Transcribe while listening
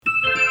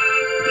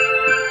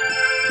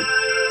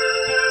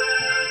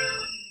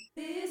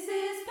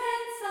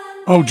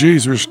Oh,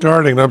 geez, we're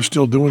starting. I'm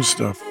still doing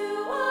stuff.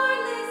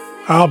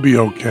 I'll be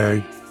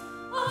okay.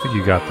 I think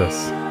you got this.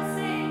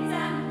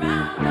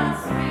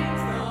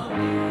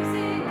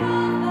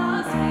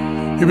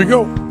 Here we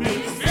go.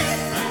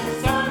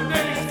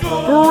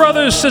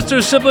 Brothers,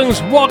 sisters, siblings,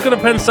 welcome to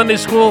Penn Sunday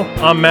School.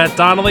 I'm Matt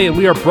Donnelly, and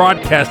we are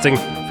broadcasting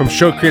from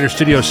Show Creator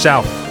Studio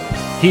South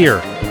here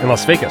in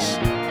Las Vegas.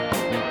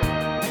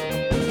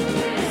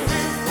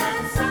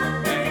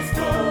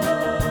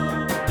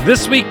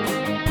 This week,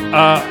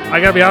 I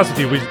gotta be honest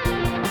with you,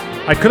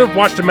 I could have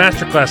watched a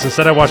masterclass.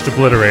 Instead, I watched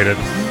Obliterated.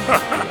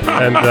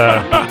 And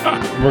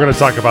we're going to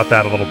talk about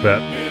that a little bit.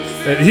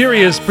 And here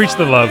he is, Preach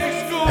the Love,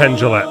 Penn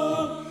Jillette.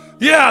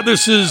 Yeah,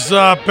 this is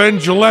Penn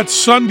Jillette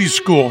Sunday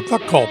School. It's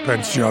not called Penn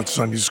Jillette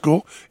Sunday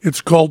School.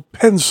 It's called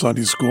Penn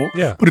Sunday School.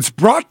 Yeah. But it's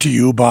brought to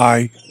you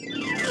by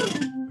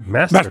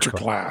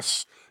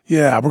Masterclass.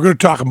 Yeah, we're going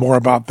to talk more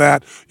about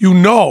that. You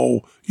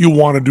know you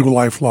want to do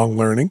lifelong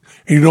learning,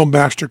 and you know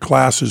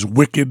Masterclass is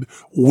wicked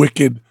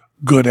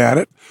good at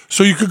it.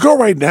 So you could go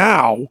right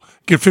now,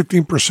 get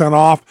 15%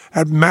 off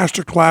at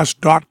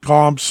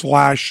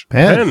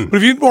masterclass.com/Penn. But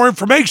if you need more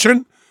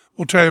information,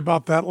 we'll tell you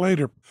about that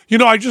later. You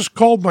know, I just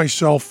called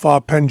myself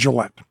Penn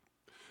Jillette.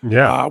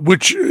 Yeah.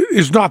 Which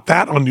is not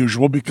that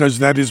unusual because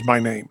that is my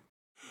name.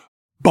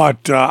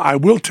 But I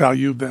will tell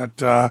you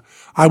that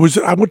I went to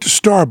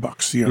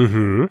Starbucks the other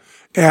day.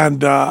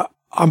 And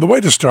on the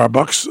way to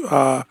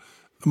Starbucks,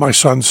 my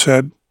son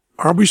said,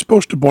 "Are we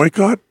supposed to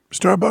boycott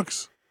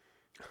Starbucks?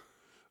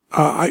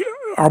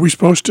 Are we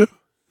supposed to?"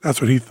 That's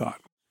what he thought.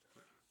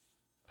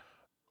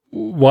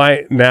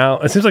 Why now?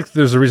 It seems like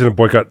there's a reason to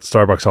boycott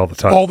Starbucks all the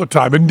time. All the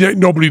time, and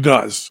nobody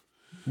does.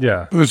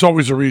 Yeah. But there's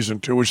always a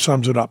reason to, which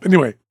sums it up.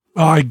 Anyway,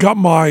 I got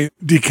my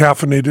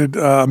decaffeinated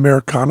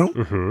Americano.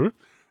 Mm-hmm.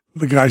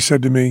 The guy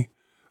said to me,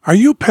 "Are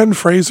you Penn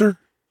Fraser?"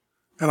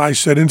 And I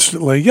said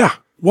instantly, "Yeah."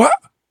 "What?"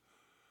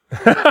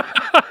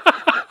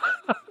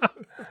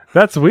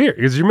 That's weird.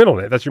 It's your middle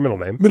name. That's your middle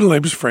name. Middle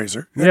name is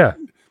Fraser. Yeah.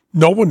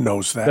 No one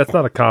knows that. That's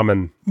not a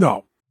common.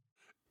 No.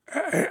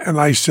 And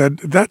I said,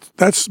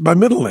 that's my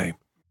middle name.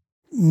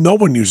 No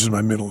one uses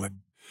my middle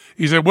name.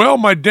 He said, "Well,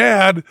 my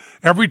dad,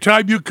 every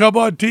time you come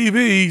on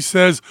TV, he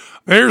says,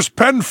 'There's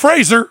Penn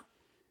Fraser.'"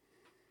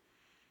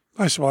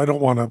 I said, "Well, I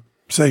don't want to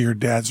say your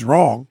dad's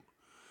wrong."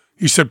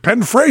 He said,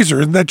 "Penn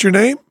Fraser, isn't that your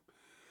name?"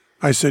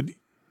 I said,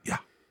 yeah,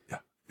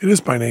 it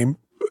is my name.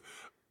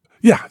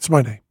 Yeah, it's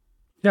my name.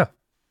 Yeah.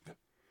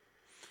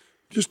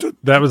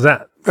 That was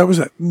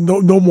it.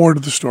 No more to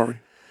the story.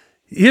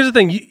 Here's the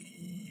thing.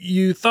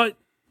 You thought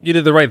you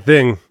did the right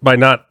thing by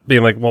not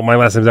being like, well, my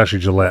last name is actually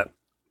Gillette.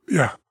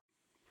 Yeah.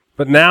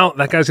 But now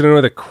that guy's going to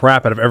annoy the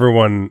crap out of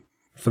everyone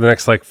for the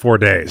next 4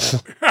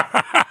 days.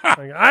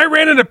 Like, I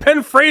ran into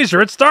Penn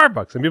Fraser at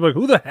Starbucks. And people are like,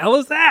 who the hell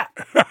is that?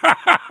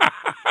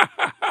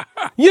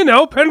 You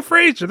know, Penn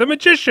Fraser, the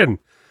magician.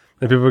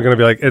 And people are going to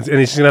be like, and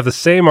he's going to have the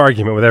same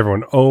argument with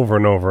everyone over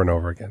and over and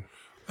over again.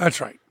 That's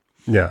right.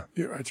 Yeah.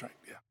 That's right.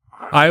 Yeah.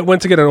 I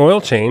went to get an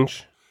oil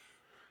change.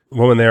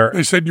 Woman there.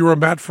 They said you were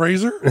Matt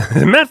Fraser?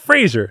 Matt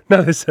Fraser.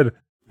 No, they said,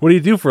 "What do you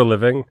do for a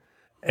living?"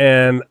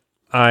 And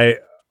I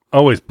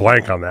always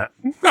blank on that.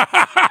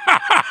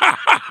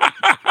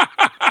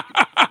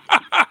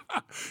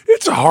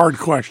 It's a hard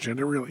question.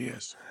 It really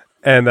is.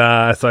 And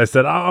so I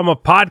said, "I'm a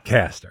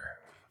podcaster."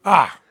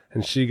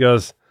 And she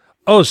goes,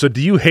 "Oh, so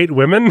do you hate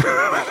women?"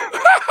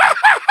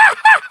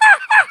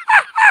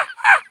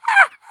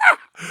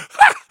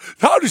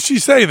 How did she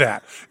say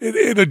that?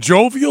 In a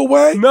jovial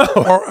way? No.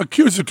 Or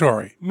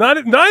accusatory?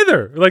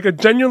 Neither. Like a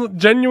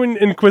genuine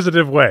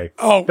inquisitive way.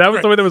 Oh, that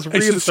was the way that was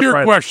really a sincere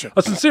surprising. question.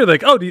 A sincere,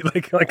 like, "Oh, do you do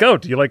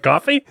you like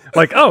coffee?"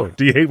 Like, "Oh,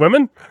 do you hate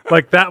women?"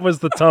 Like, that was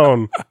the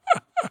tone.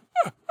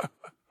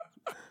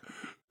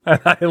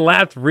 And I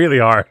laughed really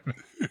hard.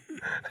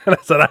 And I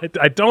said,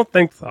 I don't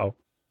think so.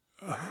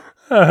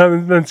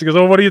 And then she goes,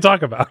 "Well, what do you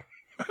talk about?"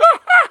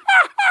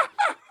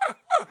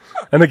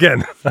 And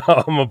again,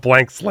 I'm a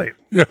blank slate.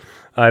 Yeah.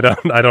 I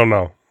don't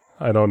know.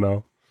 I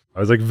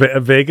was like,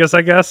 Vegas,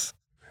 I guess.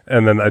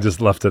 And then I just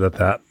left it at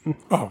that.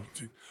 Oh,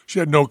 she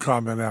had no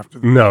comment after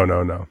that.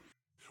 No.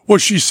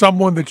 Was she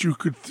someone that you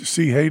could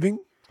see hating?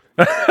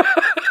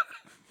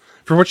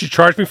 For what she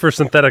charged me for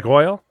synthetic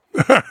oil?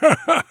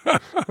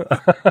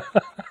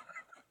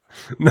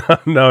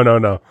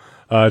 No.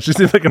 She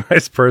seemed like a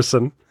nice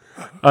person.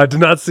 Did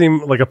not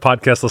seem like a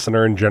podcast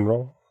listener in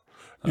general.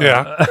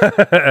 Yeah.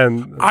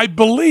 And I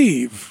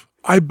believe.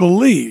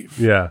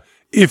 Yeah.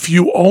 If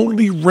you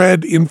only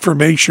read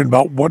information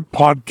about what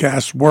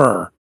podcasts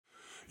were,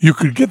 you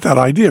could get that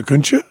idea,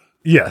 couldn't you?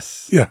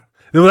 Yes. Yeah.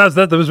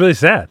 That was really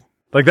sad.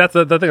 Like that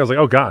thing. I was like,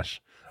 oh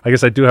gosh, I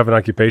guess I do have an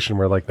occupation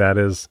where like that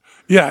is.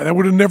 Yeah, that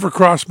would have never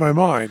crossed my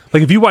mind.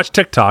 Like if you watch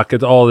TikTok,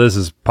 all this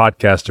is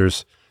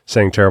podcasters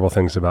saying terrible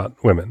things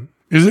about women.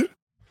 Is it?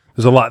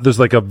 There's a lot. There's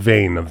like a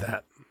vein of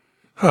that.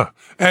 Huh.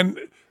 And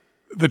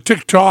the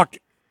TikTok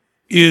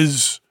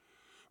is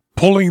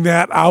pulling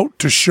that out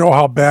to show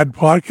how bad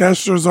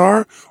podcasters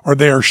are, or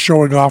they are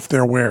showing off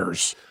their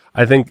wares?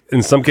 I think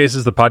in some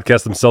cases the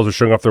podcasts themselves are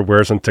showing off their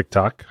wares on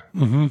TikTok,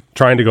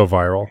 trying to go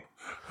viral.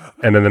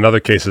 And then in other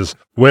cases,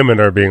 women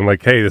are being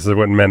like, hey, this is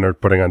what men are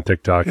putting on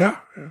TikTok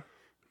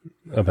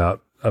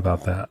about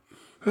that.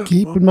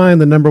 Keep in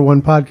mind the number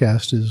one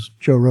podcast is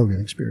Joe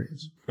Rogan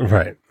Experience.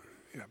 Right.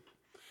 Yeah.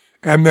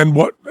 And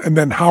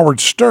then Howard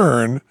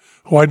Stern,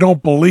 who I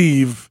don't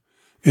believe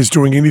is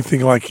doing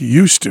anything like he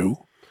used to.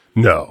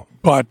 No.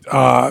 But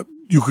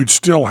you could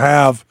still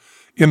have,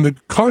 in the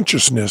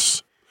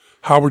consciousness,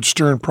 Howard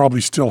Stern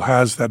probably still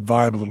has that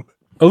vibe a little bit.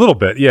 A little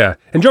bit, yeah.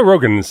 And Joe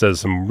Rogan says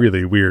some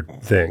really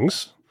weird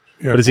things.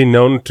 Yeah. But is he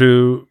known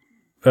to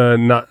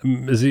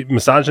is he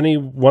misogyny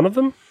one of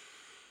them?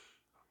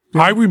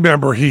 I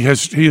remember he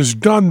has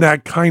done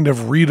that kind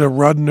of Rita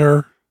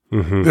Rudner,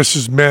 this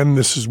is men,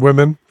 this is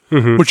women,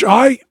 which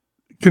I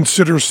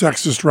consider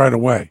sexist right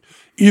away.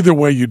 Either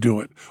way you do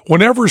it.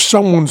 Whenever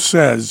someone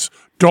says,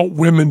 don't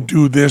women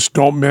do this,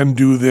 don't men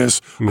do this,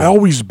 I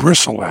always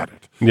bristle at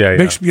it. Yeah, It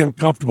makes me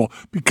uncomfortable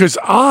because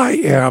I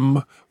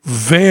am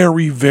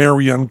very,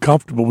 very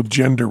uncomfortable with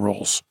gender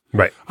roles.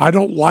 Right. I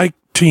don't like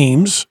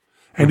teams,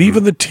 and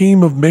even the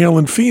team of male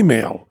and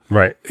female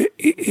Right.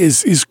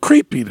 is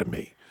creepy to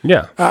me.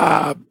 Yeah.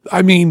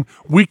 I mean,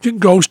 we can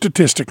go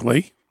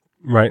statistically,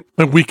 Right.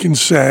 and we can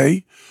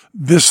say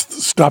this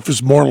stuff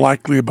is more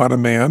likely about a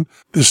man,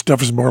 this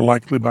stuff is more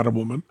likely about a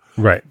woman.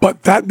 Right.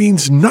 But that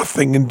means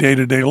nothing in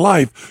day-to-day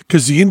life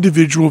because the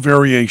individual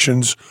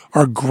variations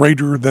are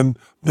greater than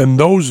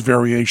those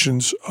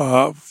variations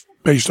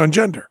based on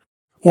gender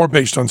or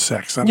based on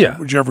sex. I don't know,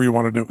 whichever you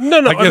want to do.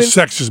 No, I guess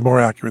sex is more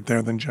accurate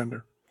there than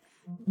gender.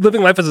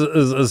 Living life as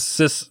a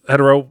cis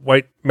hetero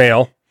white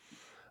male.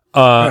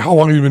 How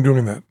long have you been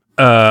doing that?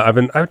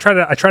 I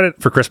tried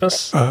it for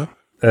Christmas, and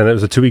it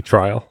was a 2-week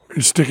trial.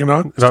 You're sticking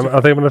on? So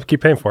I think I'm going to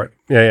keep paying for it.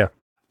 Yeah.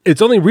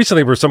 It's only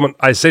recently where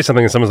I say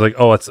something and someone's like,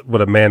 "Oh, that's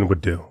what a man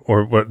would do,"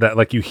 or what that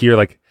like you hear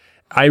like.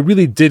 I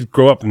really did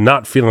grow up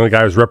not feeling like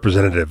I was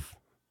representative,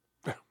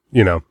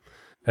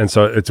 and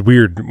so it's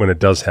weird when it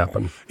does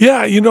happen.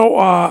 Yeah,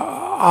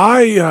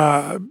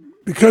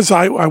 because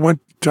I went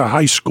to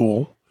high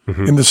school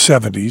in the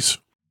 70s,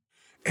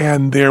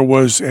 and there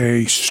was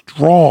a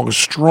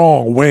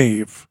strong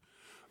wave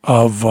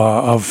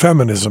of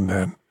feminism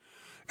then.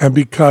 And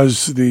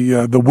because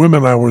the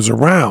women I was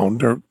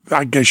around, or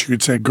I guess you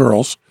could say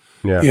girls,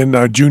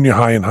 in junior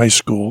high and high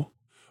school,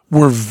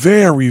 were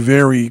very,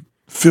 very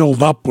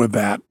filled up with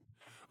that.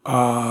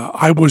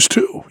 I was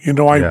too.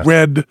 I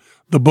read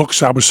the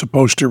books I was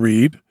supposed to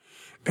read,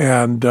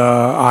 and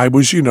I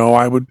was,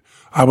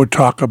 I would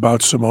talk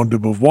about Simone de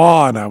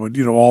Beauvoir, and I would,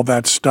 all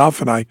that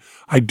stuff, and I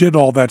did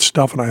all that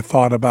stuff, and I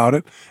thought about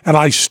it, and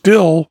I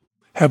still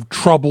have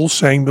trouble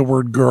saying the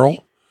word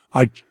girl.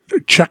 I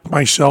check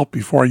myself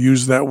before I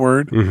use that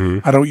word.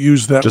 I don't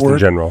use that just word.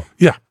 Just in general.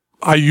 Yeah.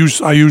 I use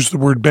the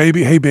word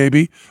baby, hey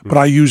baby, but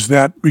I use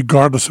that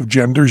regardless of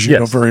genders, you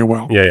know very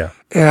well. Yeah.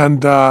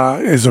 And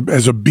as a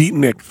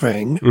beatnik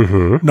thing,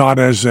 not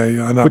as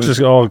a... Which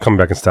is all coming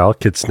back in style.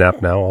 Kids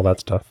snap now, all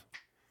that stuff.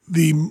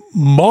 The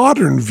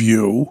modern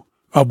view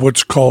of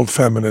what's called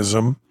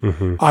feminism,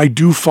 I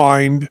do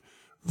find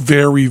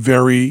very,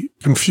 very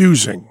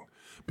confusing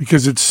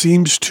because it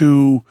seems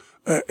to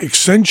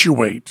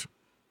accentuate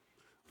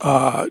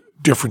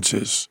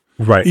differences.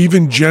 Right.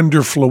 Even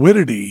gender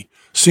fluidity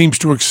seems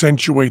to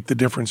accentuate the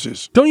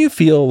differences. Don't you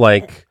feel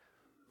like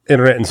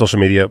internet and social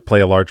media play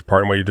a large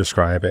part in what you're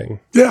describing?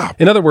 Yeah.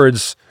 In other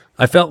words,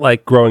 I felt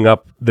like growing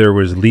up, there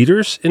was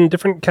leaders in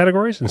different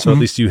categories. And so at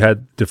least you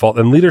had default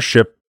and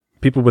leadership,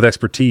 people with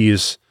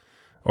expertise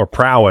or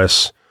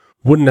prowess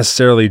wouldn't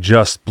necessarily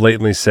just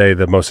blatantly say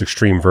the most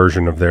extreme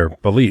version of their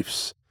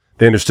beliefs.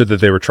 They understood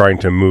that they were trying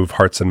to move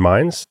hearts and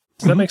minds.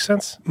 Does that make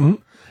sense?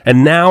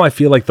 And now I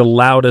feel like the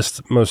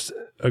loudest, most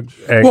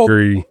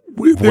angry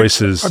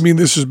voices.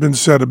 This has been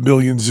said a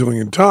million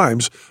zillion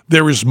times.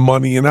 There is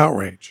money in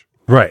outrage.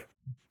 Right.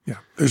 Yeah.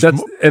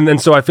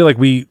 And so I feel like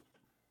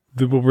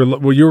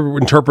what you're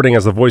interpreting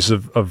as the voice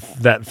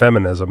of that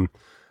feminism,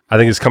 I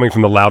think is coming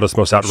from the loudest,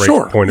 most outraged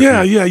point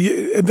of view.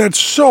 Yeah. And that's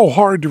so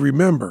hard to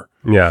remember.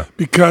 Yeah.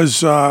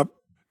 Because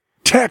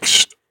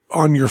text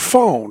on your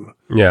phone,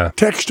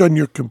 text on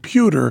your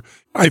computer,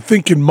 I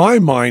think in my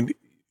mind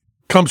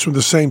comes from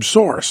the same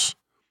source.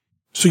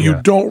 So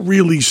you don't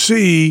really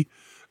see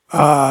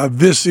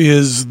this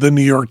is the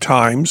New York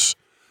Times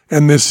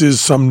and this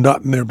is some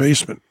nut in their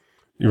basement.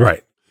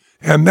 Right.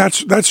 And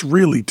that's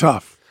really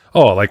tough.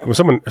 Oh, like when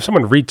someone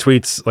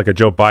retweets like a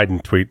Joe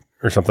Biden tweet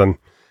or something,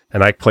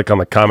 and I click on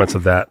the comments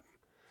of that,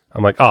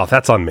 I'm like, oh,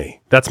 that's on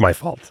me. That's my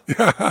fault.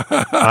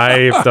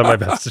 I've done my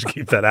best to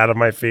keep that out of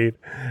my feed.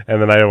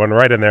 And then I went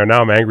right in there.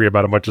 Now I'm angry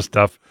about a bunch of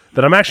stuff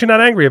that I'm actually not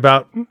angry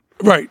about.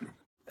 Right.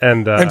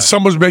 And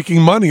someone's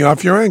making money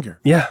off your anger.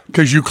 Yeah.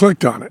 Because you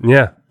clicked on it.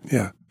 Yeah.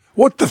 Yeah.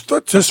 What's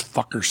this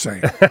fucker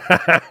saying?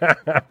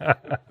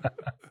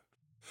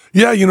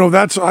 Yeah,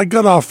 I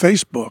got off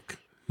Facebook.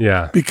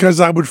 Yeah. Because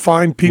I would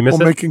find people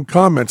making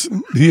comments.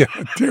 Yeah,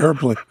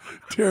 terribly.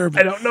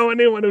 I don't know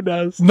anyone who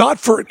does. Not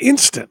for an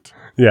instant.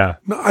 Yeah.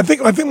 No, I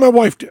think my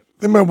wife did.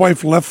 Then my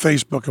wife left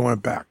Facebook and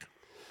went back.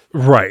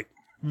 Right.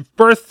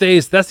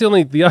 birthdays, that's the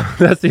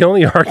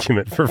only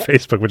argument for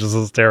Facebook, which is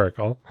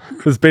hysterical.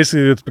 Because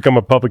basically it's become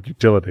a public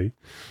utility.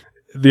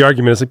 The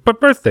argument is like, but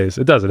birthdays,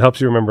 it does. It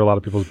helps you remember a lot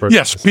of people's birthdays.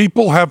 Yes,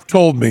 people have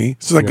told me,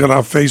 since I got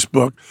on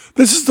Facebook,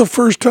 this is the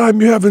first time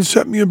you haven't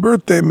sent me a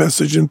birthday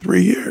message in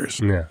 3 years.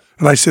 Yeah.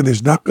 And I said,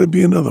 there's not going to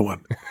be another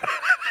one.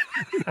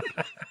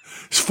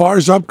 As far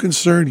as I'm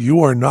concerned,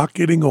 you are not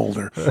getting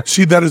older.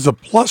 See that as a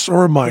plus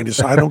or a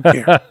minus. I don't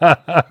care.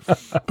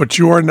 But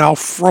you are now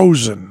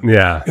frozen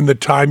in the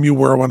time you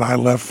were when I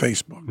left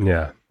Facebook.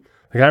 Yeah.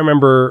 Like I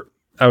remember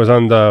I was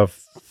on the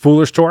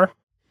Foolish tour,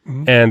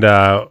 and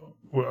it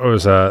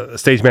was a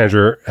stage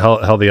manager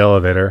held the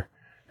elevator,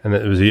 and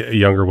it was a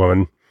younger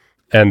woman,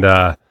 and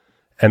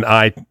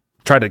I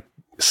tried to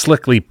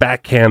slickly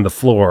backhand the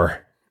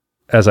floor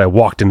as I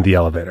walked into the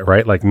elevator,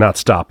 right? Like not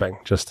stopping,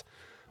 just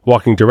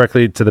walking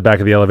directly to the back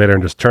of the elevator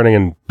and just turning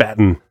and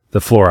batting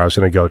the floor I was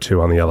going to go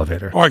to on the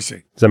elevator. Oh, I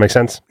see. Does that make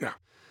sense? Yeah.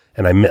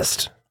 And I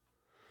missed.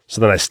 So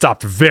then I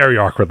stopped very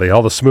awkwardly.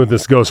 All the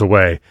smoothness goes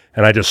away,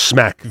 and I just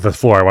smacked the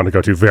floor I wanted to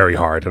go to very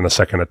hard in a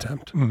second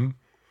attempt. Mm-hmm.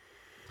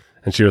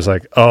 And she was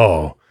like,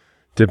 oh,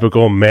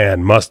 typical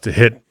man must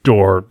hit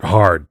door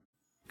hard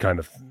kind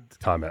of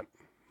comment.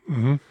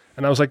 Mm-hmm.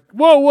 And I was like,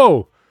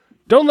 whoa,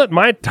 don't let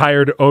my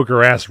tired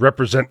ogre ass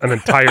represent an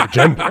entire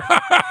gender.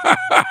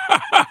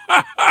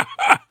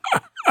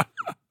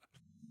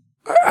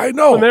 I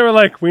know. And they were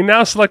like, we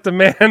now select a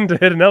man to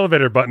hit an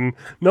elevator button.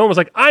 No one was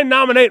like, I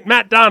nominate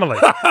Matt Donnelly.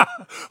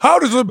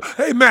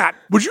 Hey, Matt,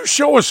 would you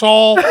show us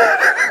all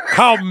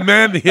how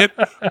men hit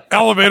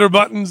elevator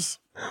buttons?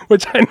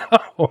 Which I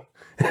know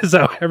is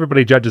how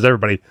everybody judges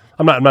everybody.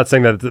 I'm not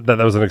saying that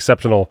was an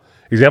exceptional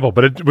example,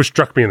 but it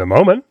struck me in the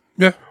moment.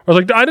 Yeah. I was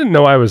like, I didn't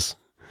know I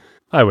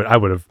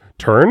would have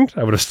turned.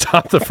 I would have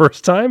stopped the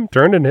first time,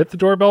 turned and hit the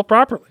doorbell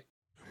properly.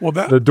 Well,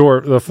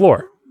 the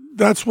floor.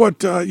 That's what,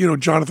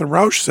 Jonathan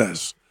Rauch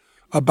says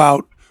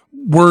about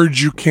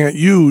words you can't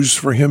use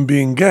for him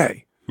being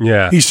gay.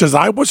 Yeah. He says,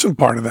 I wasn't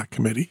part of that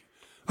committee.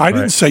 I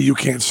didn't say you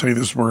can't say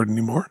this word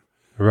anymore.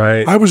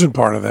 Right. I wasn't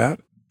part of that.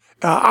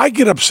 I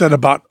get upset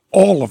about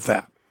all of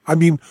that. I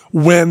mean,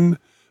 when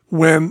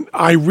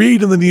I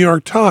read in the New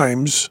York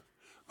Times,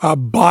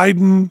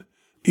 Biden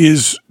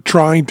is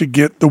trying to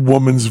get the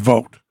woman's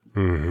vote.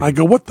 Mm-hmm. I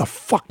go, what the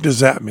fuck does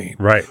that mean?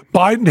 Right.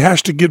 Biden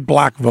has to get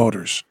black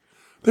voters.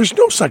 There's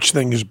no such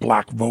thing as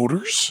black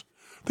voters.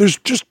 There's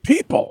just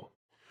people.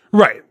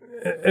 Right.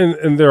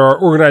 And there are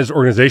organized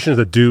organizations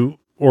that do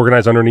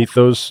organize underneath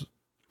those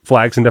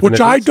flags and definitions.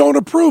 Which I don't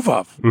approve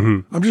of.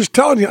 Mm-hmm. I'm just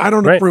telling you, I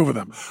don't approve of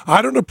them.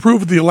 I don't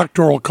approve of the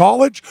Electoral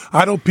College.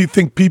 I don't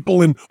think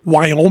people in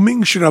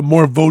Wyoming should have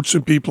more votes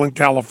than people in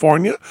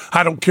California.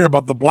 I don't care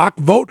about the black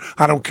vote.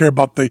 I don't care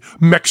about the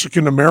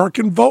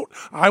Mexican-American vote.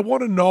 I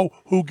want to know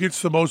who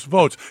gets the most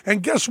votes.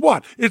 And guess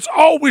what? It's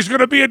always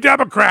going to be a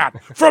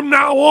Democrat from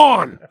now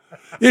on.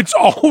 It's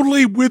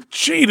only with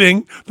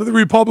cheating that the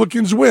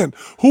Republicans win.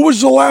 Who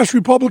was the last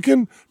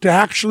Republican to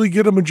actually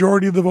get a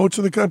majority of the votes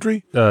in the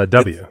country?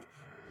 W.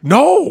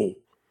 No.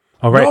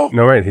 Oh, right.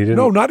 No, right. He didn't.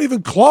 No, not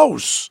even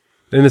close.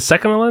 In the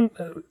second one?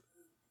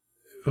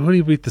 Who did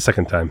he beat the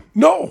second time?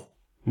 No.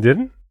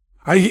 Didn't?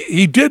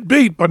 He did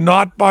beat, but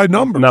not by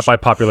numbers. Not by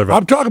popular vote.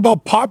 I'm talking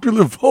about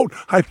popular vote.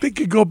 I think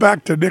you go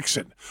back to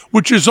Nixon,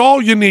 which is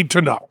all you need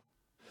to know.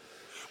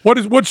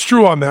 What's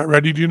true on that,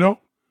 Reddy? Do you know?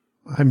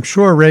 I'm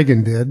sure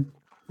Reagan did.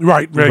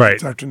 Right,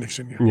 Reagan's after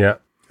Nixon. Yeah.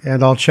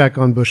 And I'll check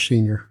on Bush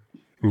Sr.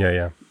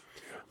 Yeah.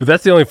 But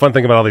that's the only fun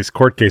thing about all these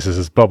court cases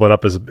is bubbling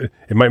up. Is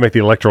it might make the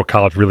Electoral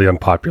College really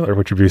unpopular,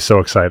 which would be so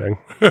exciting.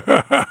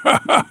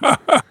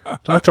 The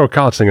Electoral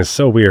College thing is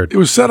so weird. It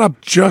was set up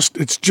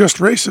it's just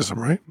racism,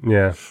 right?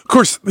 Yeah. Of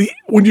course,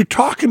 when you're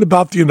talking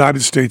about the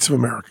United States of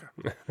America,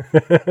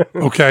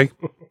 okay,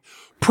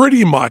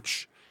 pretty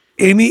much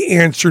any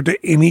answer to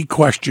any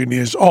question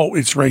is,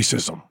 it's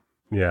racism.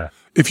 Yeah.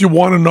 If you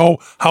want to know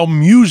how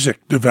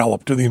music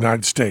developed in the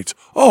United States,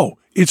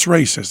 it's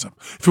racism.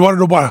 If you want to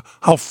know about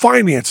how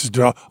finances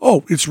develop,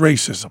 it's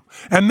racism.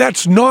 And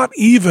that's not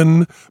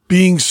even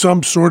being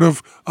some sort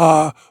of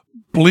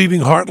bleeding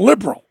heart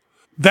liberal.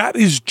 That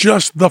is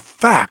just the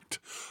fact.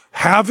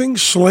 Having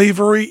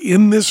slavery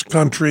in this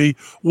country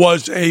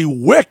was a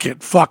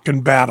wicked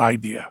fucking bad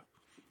idea.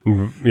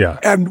 Yeah.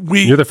 And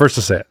you're the first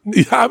to say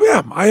it.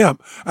 Yeah, I am.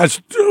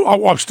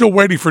 I'm still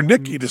waiting for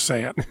Nikki to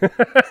say it.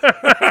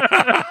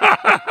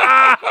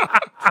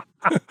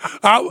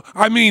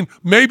 I mean,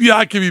 maybe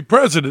I can be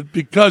president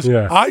because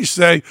I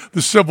say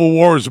the Civil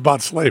War is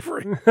about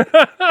slavery.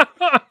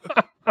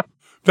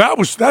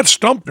 That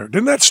stumped her.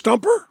 Didn't that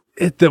stump her?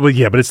 But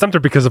it stumped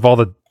her because of all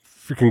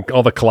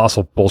the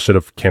colossal bullshit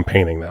of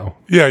campaigning, though.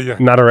 Yeah.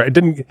 Not her. It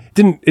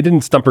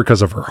didn't stump her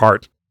because of her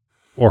heart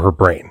or her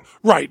brain.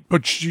 Right,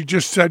 but she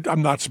just said,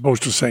 I'm not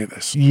supposed to say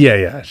this.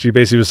 Yeah. She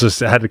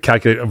basically had to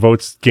calculate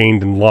votes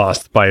gained and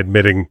lost by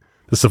admitting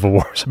the Civil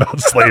War is about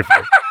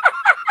slavery.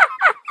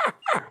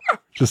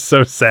 Just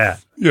so sad.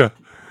 Yeah.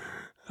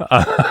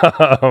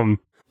 But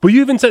you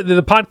even said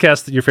the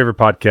podcast, your favorite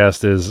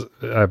podcast is,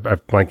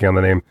 I'm blanking on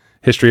the name,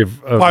 History of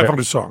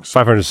 500 Songs.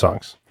 500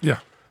 Songs. Yeah.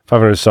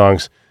 500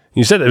 Songs.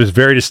 You said it was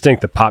very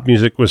distinct that pop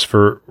music was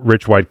for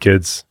rich white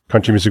kids,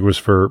 country music was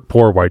for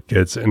poor white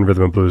kids, and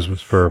rhythm and blues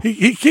was for...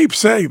 He keeps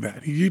saying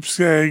that. He keeps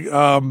saying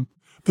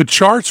the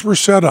charts were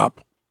set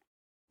up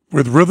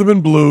with rhythm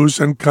and blues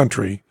and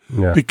country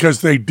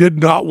because they did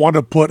not want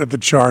to put at the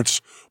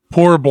charts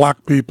poor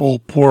black people,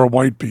 poor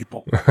white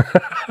people.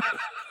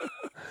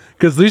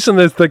 Because Lisa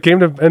that came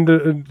to end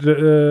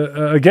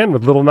again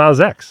with Little Nas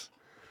X.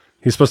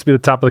 He's supposed to be the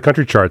top of the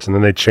country charts, and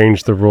then they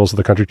changed the rules of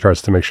the country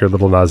charts to make sure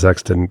Little Nas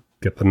X didn't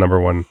get the number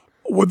one.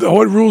 What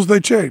rules they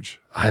change?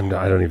 I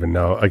don't even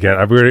know. Again,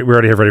 we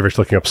already have Reddy Rich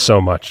looking up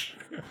so much.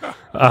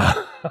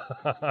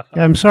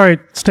 I'm sorry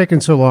it's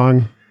taken so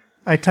long.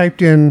 I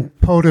typed in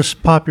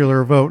POTUS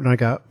popular vote, and I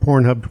got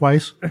Pornhub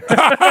twice.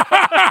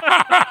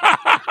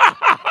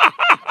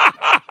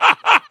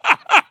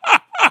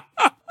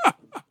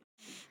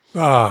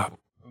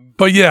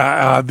 But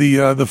yeah,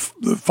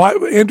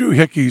 the Andrew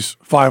Hickey's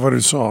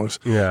 500 songs.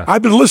 Yeah.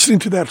 I've been listening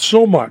to that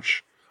so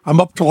much. I'm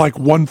up to like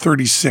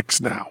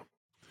 136 now.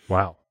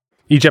 Wow.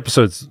 Each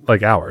episode's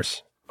like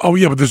hours. Oh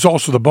yeah, but there's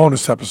also the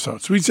bonus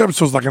episodes. So each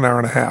episode's like an hour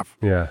and a half.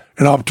 Yeah.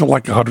 And I'm up to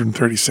like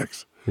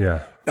 136.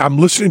 Yeah. I'm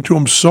listening to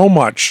him so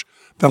much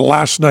that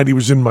last night he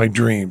was in my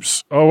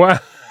dreams. Oh, wow.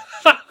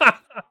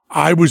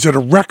 I was at a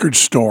record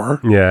store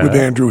with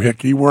Andrew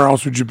Hickey. Where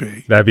else would you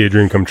be? That'd be a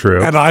dream come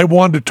true. And I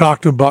wanted to talk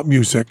to him about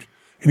music,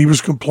 and he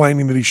was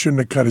complaining that he shouldn't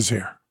have cut his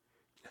hair.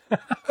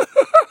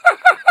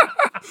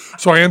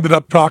 So I ended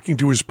up talking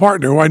to his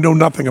partner, who I know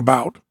nothing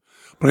about,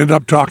 but I ended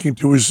up talking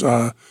to his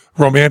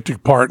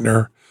romantic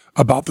partner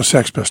about the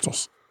Sex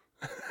Pistols.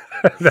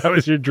 That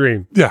was your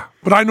dream. Yeah,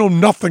 but I know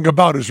nothing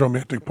about his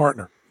romantic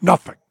partner.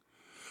 Nothing.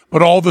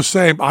 But all the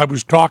same, I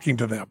was talking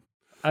to them.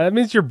 That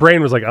means your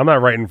brain was like, I'm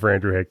not writing for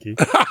Andrew Hickey.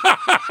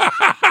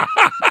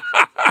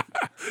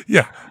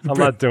 Yeah. I'm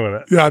not doing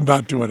it. Yeah, I'm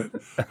not doing it.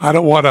 I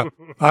don't want to.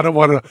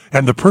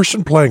 And the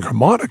person playing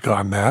harmonica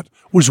on that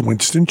was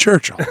Winston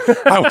Churchill.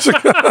 I was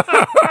like,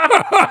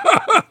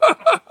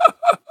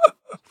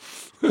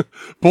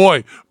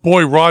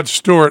 boy, Rod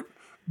Stewart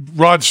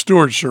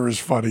sure is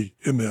funny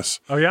in this.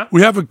 Oh, yeah?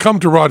 We haven't come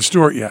to Rod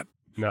Stewart yet.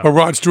 No. But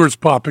Rod Stewart's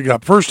popping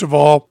up. First of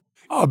all,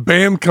 a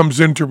band comes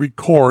in to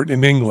record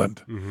in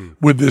England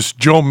with this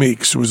Joe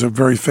Meeks, who is a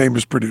very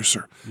famous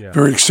producer,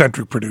 very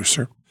eccentric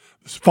producer.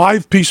 This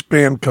 5-piece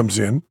band comes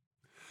in,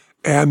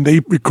 and they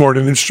record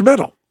an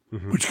instrumental,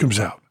 which comes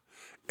out.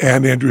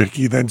 And Andrew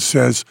Hickey then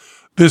says,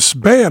 this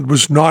band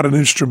was not an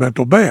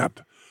instrumental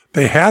band.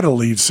 They had a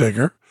lead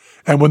singer,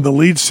 and when the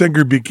lead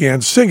singer began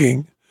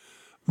singing,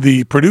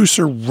 the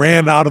producer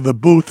ran out of the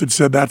booth and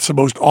said, that's the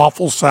most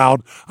awful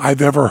sound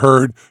I've ever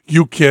heard.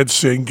 You can't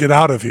sing. Get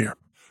out of here.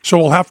 So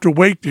we'll have to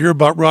wait to hear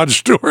about Rod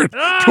Stewart to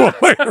a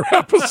later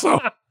episode.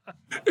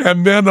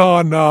 And then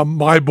on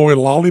My Boy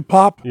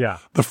Lollipop,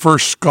 the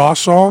first ska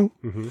song,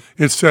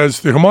 it says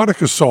the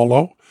harmonica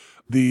solo,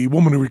 the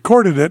woman who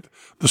recorded it,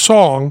 the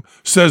song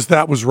says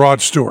that was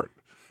Rod Stewart.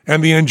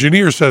 And the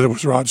engineer said it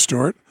was Rod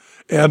Stewart.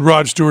 And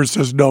Rod Stewart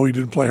says, no, he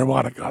didn't play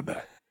harmonica on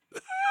that.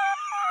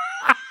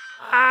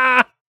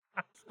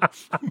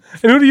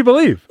 And who do you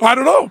believe? I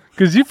don't know.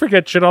 Because you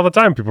forget shit all the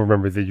time. People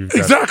remember that you've done.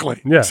 Exactly.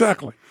 Yeah.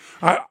 Exactly.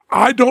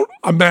 I don't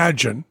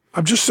imagine,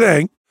 I'm just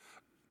saying,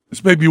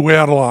 this may be way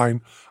out of line,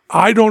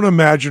 I don't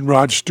imagine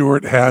Rod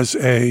Stewart has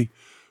a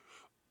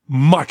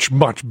much,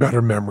 much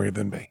better memory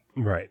than me.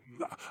 Right.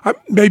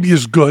 Maybe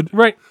as good.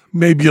 Right.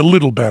 Maybe a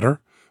little better.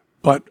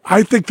 But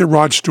I think that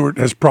Rod Stewart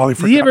has probably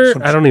forgotten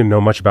something. I don't even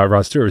know much about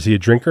Rod Stewart. Was he a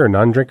drinker or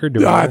non-drinker?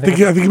 I think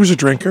he was a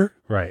drinker.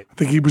 Right. I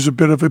think he was a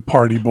bit of a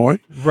party boy.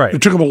 Right.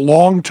 It took him a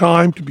long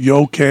time to be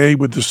okay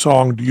with the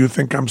song, Do You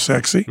Think I'm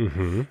Sexy?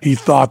 He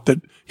thought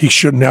that he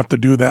shouldn't have to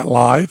do that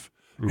live,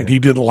 and he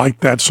didn't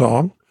like that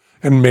song,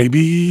 and maybe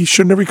he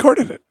shouldn't have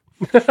recorded it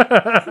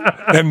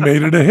and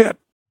made it a hit.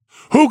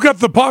 Who got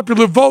the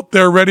popular vote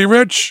there, Reddy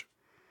Rich?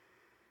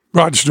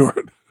 Rod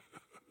Stewart.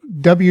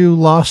 W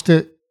lost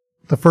it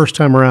the first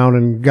time around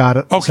and got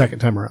it the second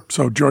time around.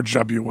 So George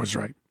W. was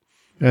right.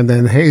 And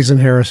then Hayes and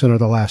Harrison are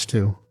the last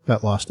two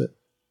that lost it.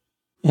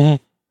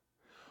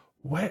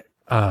 What?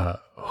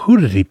 Who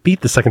did he beat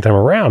the second time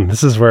around?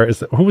 This is where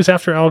who was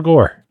after Al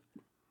Gore?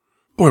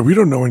 Boy, we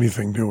don't know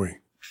anything, do we?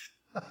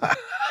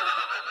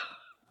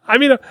 I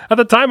mean, at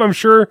the time, I'm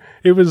sure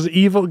it was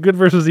good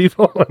versus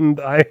evil, and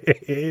I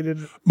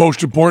hated it.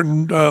 Most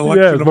important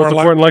election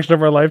election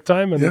of our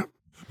lifetime. And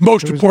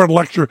most important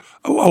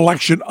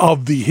election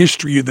of the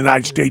history of the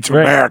United States of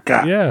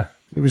America. Yeah.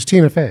 It was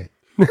Tina Fey.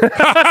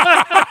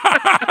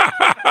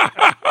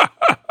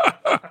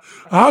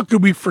 How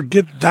could we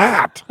forget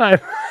that?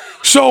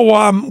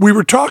 So we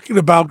were talking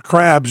about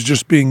crabs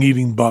just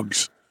eating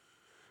bugs.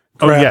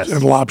 Crabs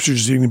and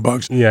lobsters eating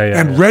bugs.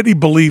 And Reddy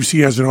believes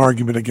he has an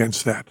argument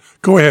against that.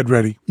 Go ahead,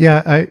 Reddy.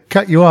 Yeah, I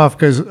cut you off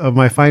because of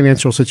my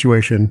financial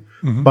situation,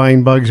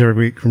 buying bugs every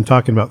week from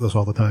talking about this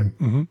all the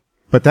time.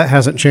 But that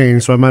hasn't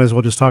changed, so I might as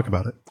well just talk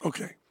about it.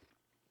 Okay.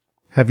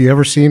 Have you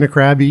ever seen a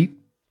crab eat?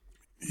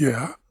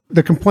 Yeah.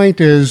 The complaint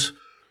is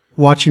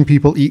watching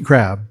people eat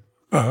crab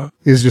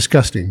is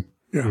disgusting.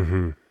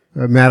 Yeah.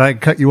 Matt, I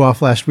cut you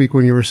off last week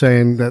when you were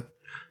saying that,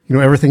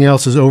 everything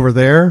else is over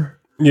there.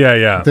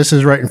 Yeah. This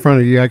is right in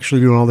front of you,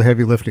 actually doing all the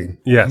heavy lifting.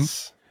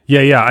 Yes.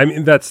 Yeah. I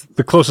mean, that's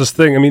the closest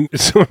thing. I mean,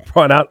 if someone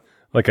brought out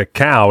like a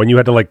cow and you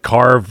had to like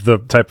carve the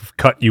type of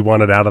cut you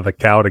wanted out of the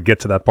cow to get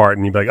to that part,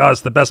 and you'd be like, oh,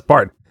 it's the best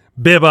part.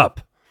 Bib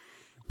up.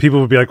 People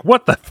would be like,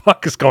 what the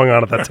fuck is going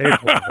on at that table?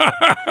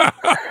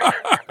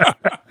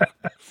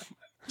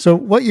 So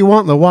what you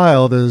want in the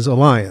wild is a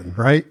lion,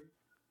 right?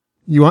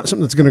 You want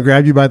something that's going to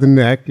grab you by the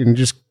neck and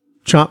just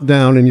chomp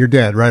down and you're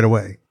dead right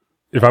away.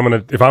 If I'm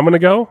gonna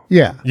go?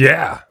 Yeah.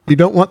 Yeah. You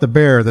don't want the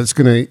bear that's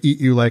going to eat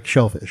you like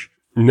shellfish.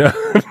 No.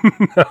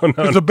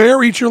 Does a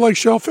bear eat you like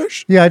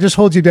shellfish? Yeah, it just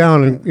holds you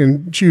down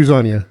and chews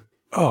on you.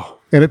 Oh.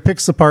 And it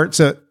picks the parts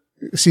that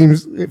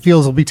it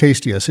feels will be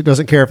tastiest. It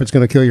doesn't care if it's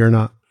going to kill you or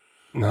not.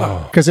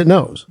 No. Because it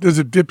knows. Does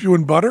it dip you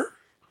in butter?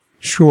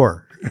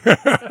 Sure.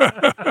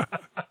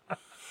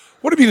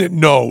 What do you mean it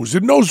knows?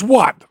 It knows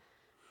what?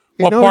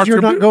 It knows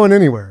you're not going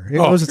anywhere. It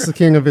knows it's the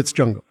king of its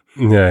jungle.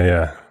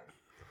 Yeah.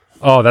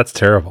 Oh, that's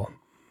terrible.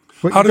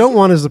 What you don't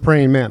want is the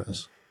praying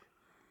mantis.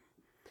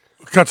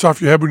 Cuts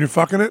off your head when you're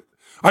fucking it?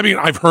 I mean,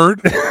 I've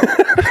heard.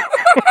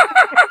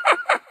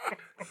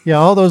 Yeah,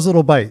 all those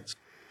little bites.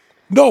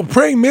 No,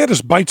 praying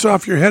mantis bites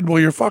off your head while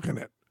you're fucking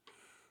it.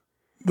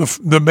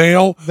 The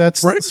male.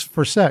 That's right?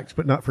 for sex,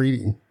 but not for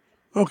eating.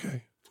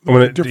 Okay.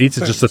 When it eats,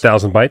 it's just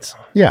 1,000 bites?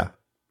 Yeah.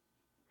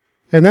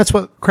 And that's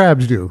what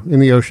crabs do in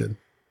the ocean.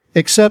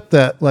 Except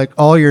that, like,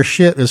 all your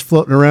shit is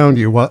floating around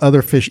you while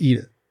other fish eat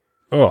it.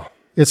 Oh.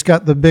 It's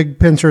got the big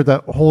pincer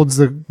that holds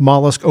the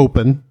mollusk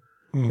open.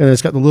 And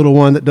it's got the little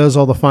one that does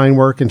all the fine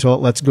work until it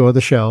lets go of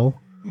the shell.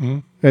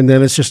 And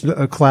then it's just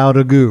a cloud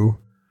of goo.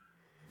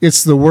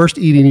 It's the worst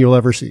eating you'll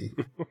ever see.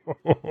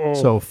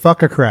 So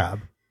fuck a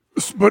crab.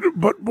 But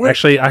wait.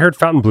 Actually, I heard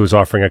Fountain Blue's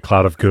offering a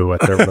cloud of goo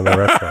at one of the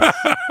restaurants.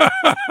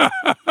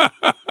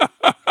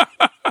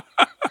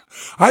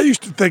 I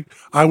used to think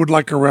I would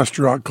like a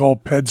restaurant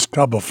called Ped's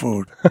Tub of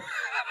Food.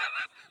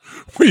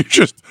 Where you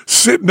just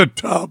sit in a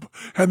tub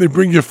and they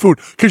bring you food.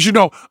 Because,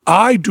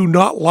 I do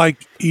not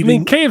like eating. I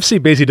mean,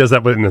 KFC basically does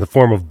that in the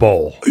form of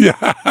bowl. Yeah.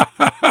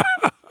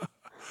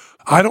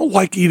 I don't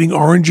like eating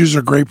oranges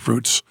or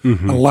grapefruits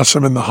unless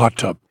I'm in the hot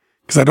tub.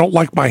 Because I don't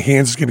like my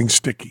hands getting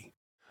sticky.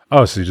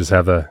 Oh, so you just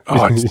have the...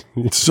 Oh,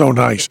 it's so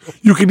nice.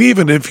 You can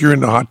even, if you're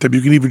in the hot tub,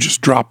 you can even just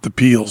drop the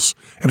peels.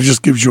 And it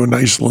just gives you a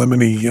nice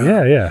lemony...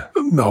 Yeah.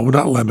 No,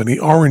 not lemony.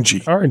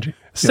 Orangey. Orangey.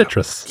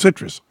 Citrus. Yeah.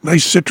 Citrus.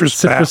 Nice citrus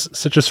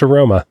Citrus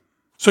aroma.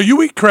 So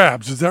you eat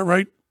crabs, is that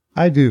right?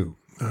 I do.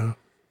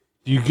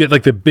 You get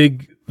like the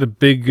big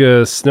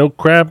snow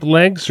crab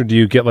legs, or do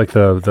you get like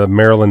the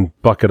Maryland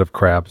bucket of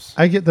crabs?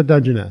 I get the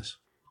Dungeness.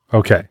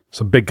 Okay,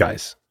 so big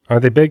guys.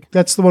 Aren't they big?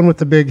 That's the one with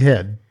the big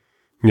head.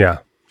 Yeah.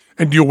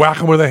 And do you whack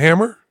them with a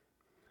hammer?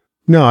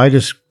 No, I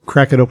just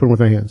crack it open with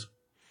my hands.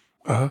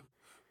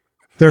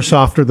 They're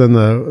softer than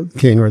the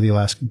king or the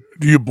Alaskan.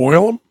 Do you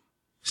boil them?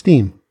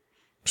 Steam.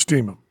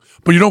 Steam them.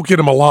 But you don't get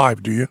them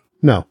alive, do you?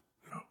 No.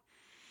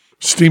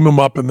 Steam them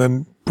up and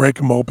then break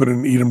them open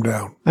and eat them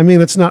down. I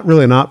mean, it's not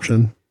really an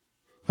option.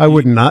 I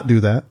would not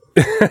do that.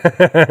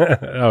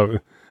 Oh,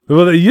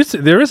 well,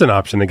 there is an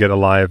option to get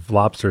alive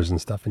lobsters and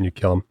stuff, and you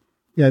kill them.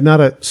 Yeah,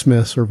 not at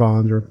Smith's or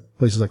Vaughn's or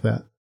places like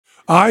that.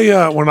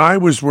 When I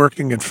was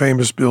working at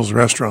Famous Bill's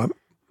restaurant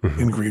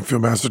in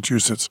Greenfield,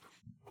 Massachusetts,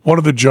 one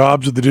of the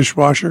jobs of the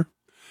dishwasher,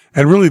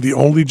 and really the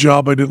only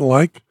job I didn't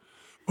like,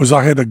 was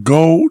I had to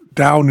go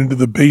down into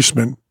the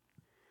basement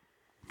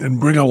and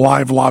bring a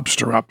live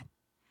lobster up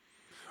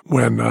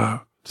when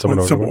someone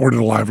ordered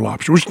a live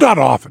lobster, which not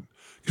often.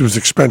 It was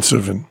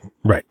expensive and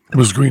Right. It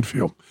was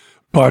Greenfield.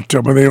 But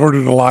when they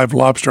ordered a live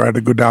lobster, I had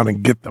to go down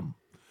and get them.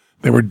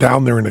 They were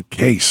down there in a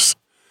case,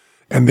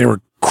 and they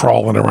were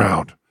crawling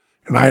around.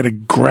 And I had to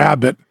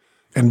grab it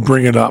and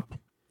bring it up.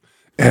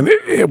 And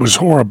it was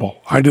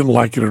horrible. I didn't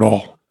like it at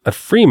all. At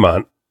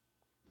Fremont,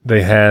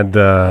 they had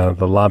the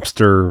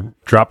lobster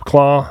drop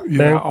claw thing.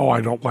 Yeah. Oh,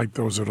 I don't like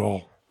those at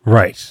all.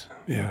 Right.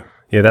 Yeah.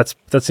 Yeah,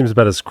 that seems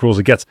about as cruel as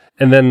it gets.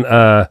 And then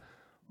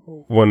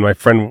when my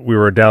friend, we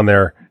were down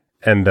there,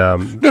 and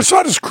that's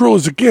not as cruel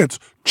as it gets.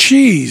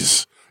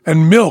 Cheese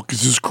and milk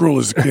is as cruel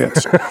as it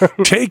gets.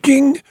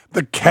 Taking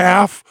the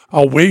calf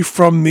away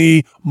from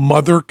the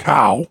mother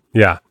cow,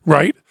 yeah,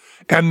 right,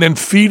 and then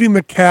feeding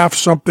the calf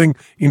something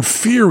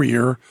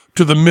inferior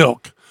to the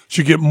milk,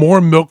 so you get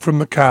more milk from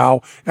the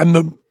cow, and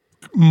the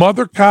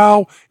mother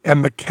cow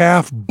and the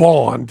calf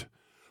bond.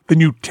 Then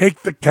you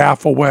take the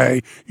calf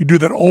away. You do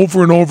that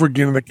over and over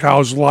again in the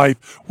cow's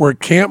life where it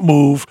can't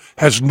move,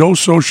 has no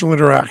social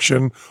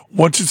interaction.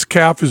 Once its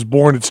calf is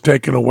born, it's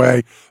taken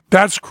away.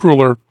 That's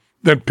crueler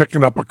than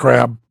picking up a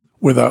crab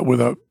with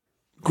a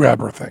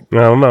grabber thing. I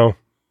don't know.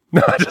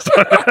 No, I just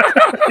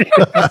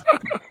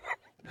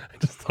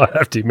thought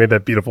after you made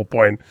that beautiful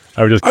point,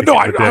 I would just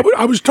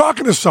I was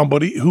talking to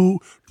somebody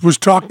who was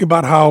talking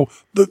about how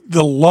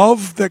the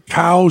love that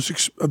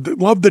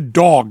love that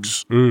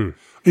dogs,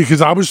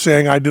 because I was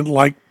saying I didn't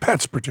like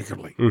pets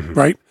particularly,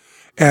 right?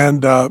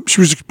 And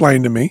she was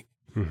explaining to me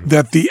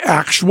that the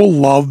actual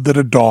love that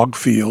a dog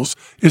feels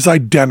is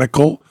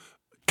identical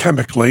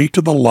chemically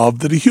to the love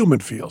that a human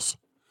feels.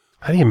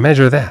 How do you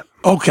measure that?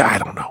 Okay, I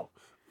don't know.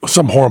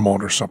 Some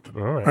hormone or something.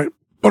 All right.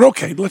 But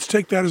okay, let's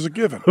take that as a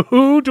given.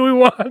 Who do we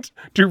want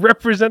to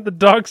represent the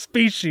dog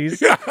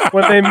species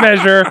when they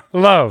measure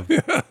love?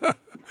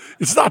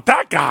 It's not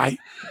that guy.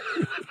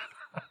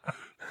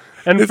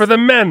 And for the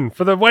men,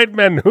 for the white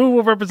men, who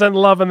will represent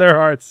love in their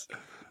hearts?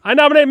 I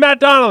nominate Matt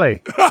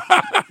Donnelly.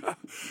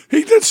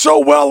 He did so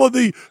well in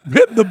the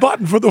hitting the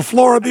button for the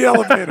floor of the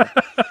elevator.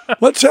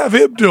 Let's have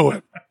him do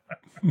it.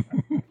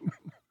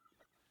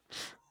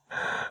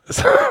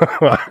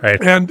 All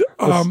right. And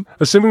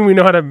assuming we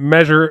know how to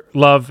measure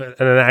love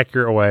in an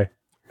accurate way.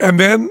 And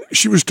then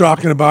she was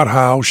talking about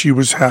how she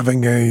was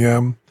having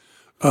a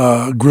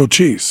grilled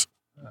cheese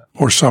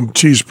or some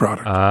cheese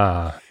product.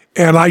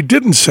 And I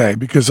didn't say,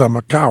 because I'm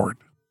a coward,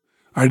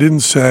 I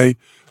didn't say,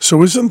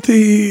 so isn't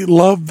the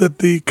love that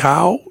the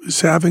cow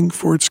is having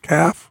for its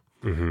calf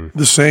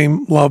the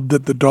same love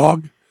that the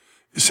dog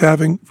is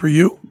having for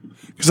you?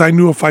 Because I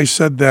knew if I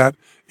said that,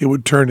 it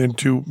would turn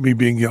into me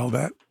being yelled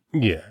at.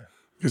 Yeah.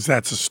 Because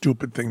that's a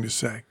stupid thing to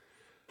say.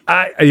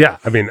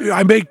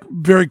 I make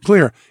very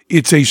clear,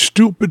 it's a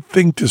stupid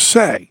thing to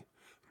say.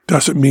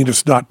 Doesn't mean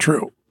it's not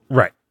true.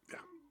 Right. Yeah.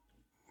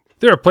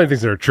 There are plenty of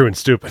things that are true and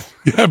stupid.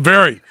 Yeah,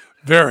 very,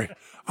 very.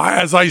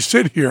 As I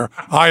sit here,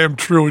 I am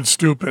true and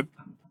stupid.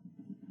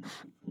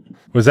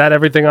 Was that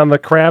everything on the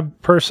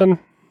crab person?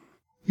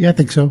 Yeah, I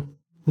think so.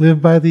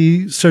 Live by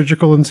the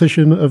surgical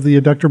incision of the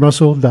adductor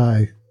muscle,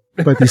 die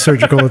by the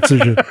surgical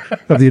incision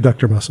of the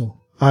adductor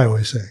muscle, I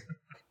always say.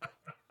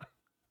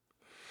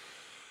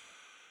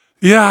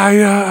 Yeah,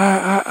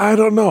 I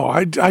don't know.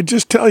 I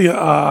just tell you,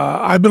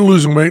 I've been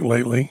losing weight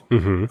lately,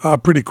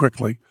 pretty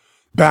quickly.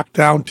 Back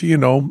down to,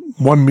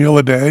 one meal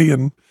a day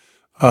and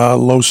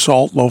low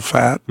salt, low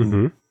fat,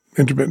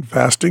 intermittent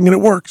fasting, and it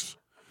works.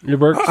 It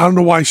works. I don't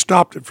know why I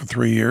stopped it for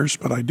 3 years,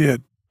 but I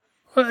did.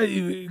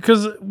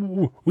 Because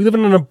we live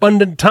in an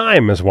abundant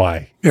time is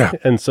why. Yeah.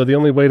 And so the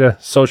only way to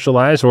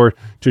socialize or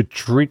to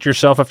treat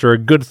yourself after a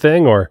good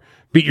thing or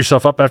beat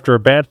yourself up after a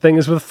bad thing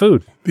is with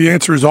food. The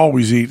answer is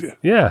always eat it.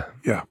 Yeah.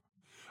 Yeah.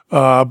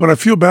 But I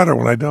feel better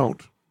when I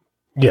don't.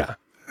 Yeah.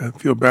 I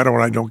feel better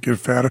when I don't get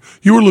fatter.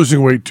 You were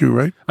losing weight too,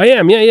 right? I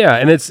am. Yeah.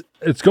 And it's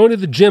going to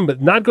the gym,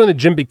 but not going to the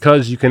gym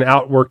because you can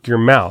outwork your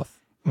mouth.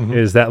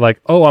 Is that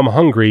like, oh, I'm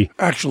hungry.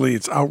 Actually,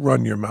 it's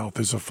outrun your mouth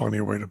is a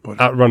funnier way to put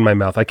it. Outrun my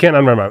mouth. I can't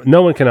outrun my mouth.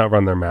 No one can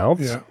outrun their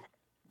mouths. Yeah.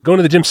 Going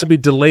to the gym simply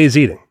delays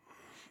eating.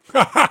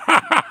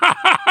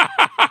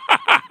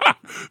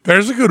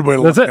 There's a good way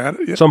to look at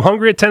it. Yeah. So I'm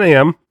hungry at 10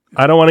 a.m.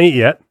 I don't want to eat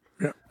yet.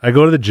 Yeah. I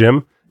go to the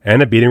gym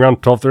and I'm eating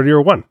around 12:30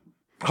 or 1.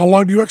 How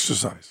long do you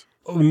exercise?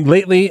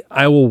 Lately,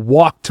 I will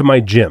walk to my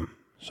gym.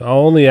 So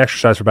I'll only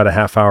exercise for about a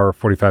half hour,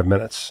 45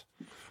 minutes.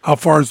 How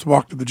far is the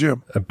walk to the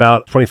gym?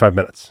 About 25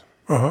 minutes.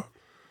 Uh-huh.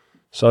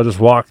 So I'll just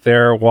walk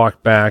there,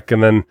 walk back,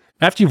 and then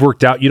after you've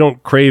worked out, you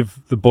don't crave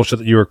the bullshit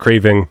that you were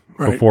craving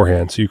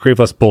beforehand. So you crave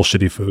less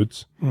bullshitty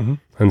foods.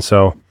 And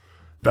so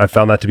I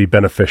found that to be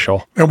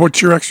beneficial. And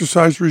what's your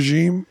exercise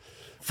regime?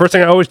 First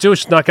thing I always do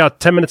is just knock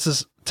out 10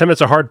 minutes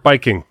of hard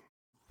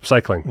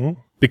cycling.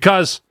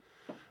 Because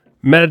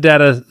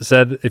metadata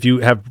said if you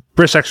have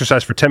brisk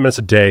exercise for 10 minutes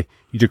a day,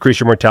 you decrease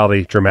your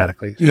mortality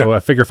dramatically. Yeah. So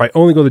I figure if I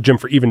only go to the gym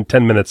for even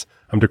 10 minutes,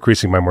 I'm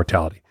decreasing my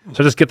mortality.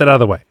 So I just get that out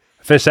of the way.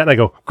 I finish that and I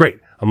go, great,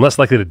 I'm less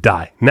likely to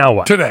die. Now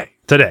what? Today.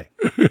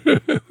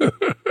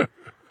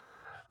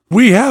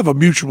 We have a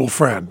mutual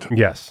friend.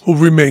 Yes. Who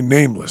remained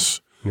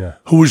nameless. Yeah.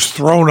 Who was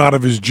thrown out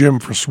of his gym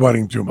for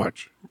sweating too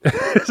much.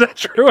 Is that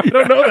true? I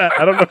don't know that.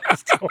 I don't know the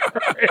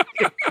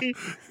story.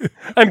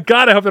 And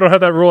God, I hope they don't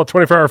have that rule at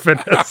 24-hour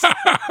fitness.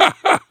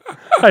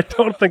 I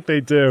don't think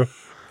they do.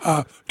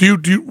 Do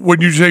you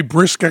when you say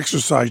brisk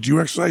exercise, do you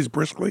exercise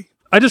briskly?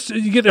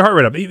 You get your heart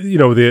rate up. You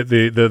know,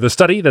 the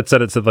study that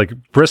said like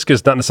brisk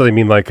does not necessarily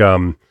mean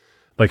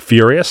like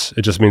furious.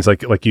 It just means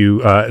like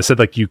you it said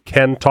like you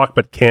can talk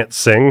but can't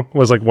sing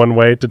was like one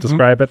way to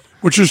describe it.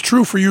 Which is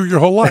true for you your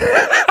whole life.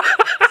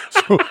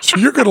 so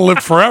you're going to live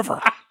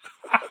forever.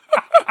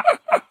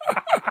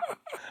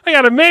 I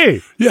got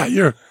me. Yeah,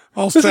 you're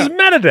all This set. is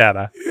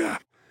metadata. Yeah.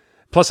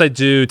 Plus I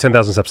do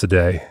 10,000 steps a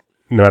day.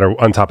 No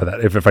matter on top of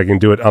that. If I can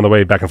do it on the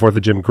way back and forth to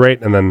the gym,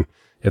 great. And then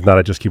if not,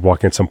 I just keep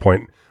walking at some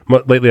point.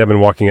 Lately, I've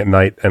been walking at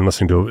night and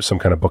listening to some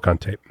kind of book on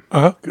tape.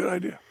 Good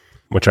idea.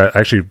 Which I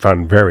actually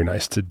found very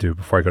nice to do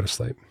before I go to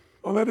sleep.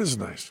 Oh, that is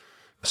nice.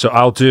 So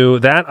I'll do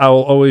that. I'll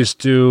always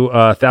do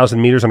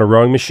 1,000 meters on a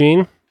rowing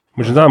machine,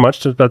 which is not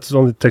much. That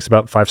only takes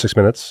about 5-6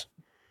 minutes.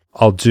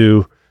 I'll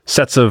do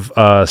sets of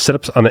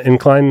sit-ups on an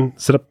incline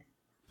sit-up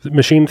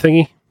machine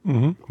thingy,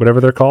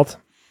 whatever they're called.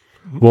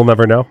 We'll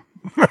never know.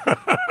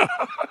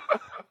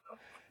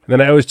 And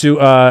then I always do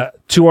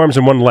 2 arms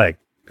and 1 leg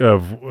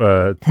of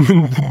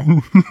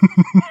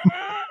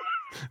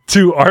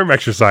 2 arm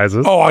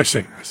exercises. Oh, I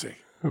see.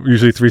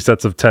 Usually 3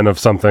 sets of 10 of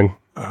something,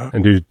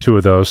 and do 2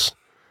 of those.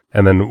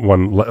 And then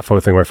one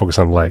thing where I focus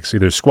on legs,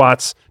 either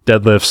squats,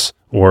 deadlifts,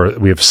 or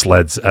we have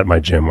sleds at my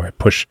gym where I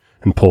push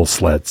and pull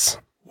sleds.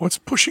 What's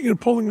pushing and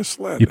pulling a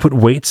sled? You put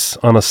weights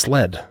on a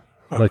sled,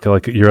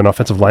 like you're an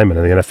offensive lineman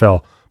in the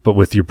NFL, but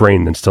with your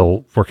brain and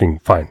still working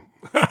fine.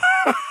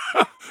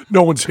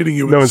 No one's hitting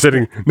you. No one's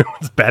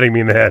batting me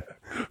in the head.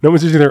 No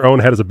one's using their own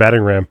head as a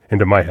battering ram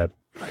into my head.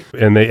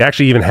 And they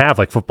actually even have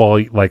like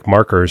football like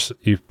markers.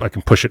 I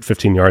can push it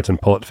 15 yards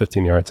and pull it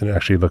 15 yards, and it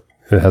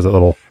has a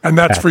little. And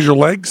that's patch. for your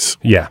legs?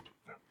 Yeah.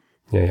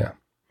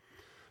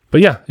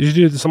 But yeah, you should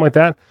do something like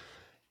that.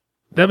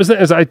 That was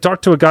as I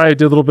talked to a guy who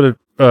did a little bit of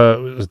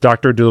a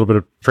doctor, did a little bit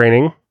of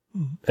training,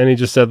 and he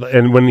just said,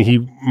 and when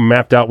he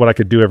mapped out what I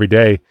could do every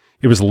day,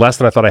 it was less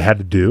than I thought I had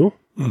to do,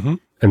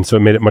 and so it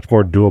made it much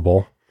more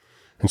doable.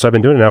 And so I've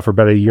been doing it now for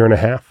about a year and a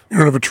half. You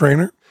don't have a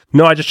trainer?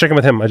 No, I just check in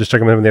with him. I just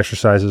check in with him with the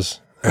exercises.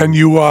 And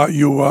you have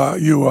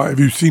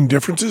you seen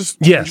differences?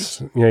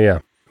 Yes. Yeah.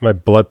 My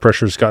blood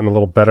pressure's gotten a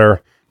little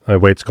better. My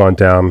weight's gone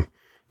down,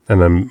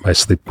 and then my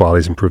sleep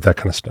quality's improved. That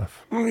kind of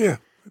stuff. Oh yeah.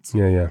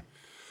 Yeah.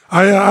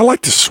 I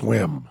like to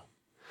swim.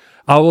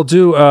 I will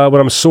do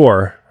when I'm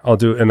sore. I'll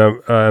do, and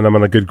I'm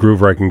on a good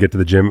groove where I can get to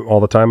the gym all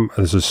the time.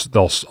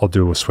 I'll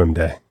do a swim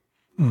day.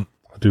 I'll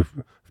do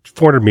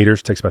 400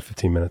 meters. Takes about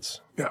 15 minutes.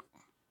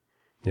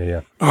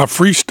 Yeah.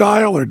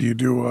 Freestyle, or do you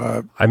do?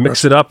 I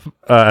mix it up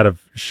out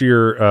of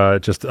sheer,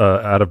 just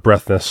out of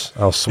breathness.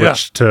 I'll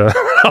switch to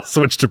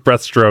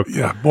breaststroke.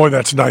 Yeah, boy,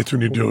 that's nice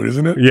when you do it,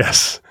 isn't it?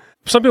 Yes.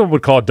 Some people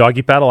would call it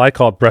doggy paddle. I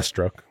call it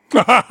breaststroke.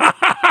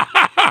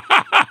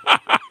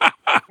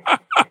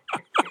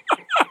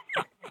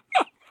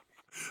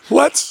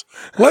 Let's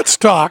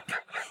talk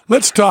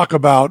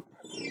about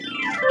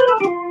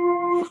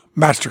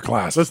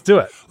Masterclass. Let's do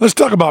it. Let's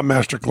talk about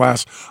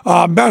Masterclass.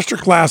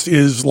 Masterclass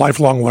is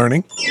lifelong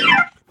learning.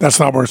 That's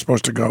not where it's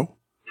supposed to go.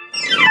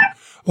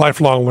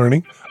 Lifelong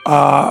learning.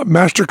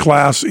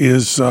 Masterclass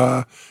is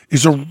a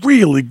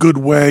really good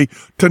way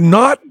to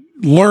not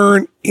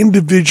learn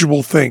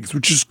individual things,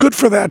 which is good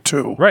for that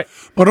too. Right.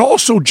 But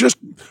also just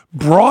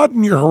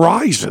broaden your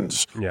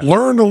horizons. Yeah.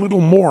 Learn a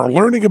little more.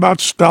 Learning about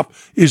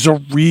stuff is a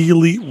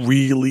really,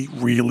 really,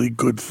 really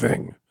good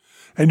thing.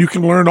 And you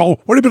can learn what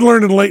have you been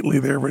learning lately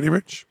there, Ready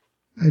Rich?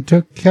 I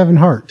took Kevin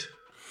Hart.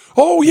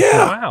 Oh,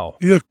 yeah. Wow.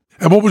 Yeah.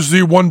 And what was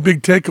the one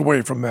big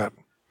takeaway from that?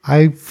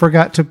 I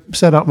forgot to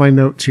set out my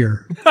notes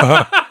here.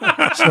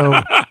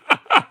 So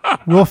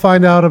we'll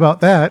find out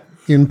about that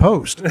in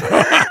post.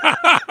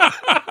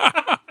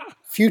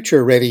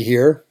 Future ready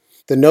here.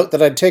 The note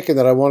that I'd taken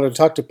that I wanted to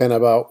talk to Penn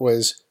about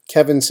was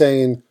Kevin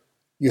saying,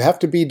 you have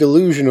to be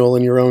delusional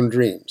in your own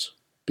dreams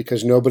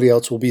because nobody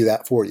else will be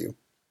that for you.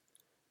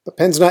 But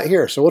Penn's not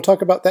here, so we'll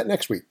talk about that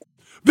next week.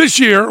 This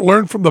year,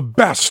 learn from the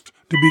best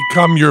to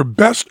become your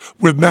best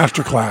with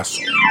Masterclass.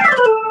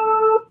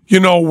 You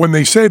know, when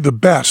they say the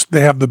best,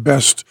 they have the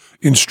best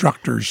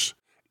instructors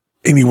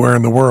anywhere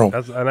in the world.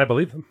 And I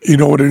believe them. You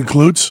know what it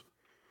includes?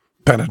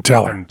 Penn and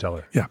Teller. Penn and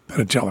Teller. Yeah,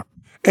 Penn and Teller.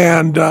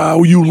 And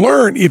you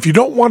learn, if you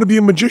don't want to be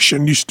a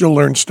magician, you still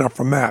learn stuff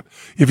from that.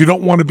 If you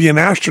don't want to be an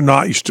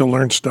astronaut, you still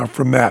learn stuff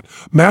from that.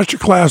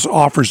 Masterclass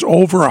offers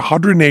over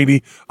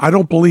 180. I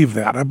don't believe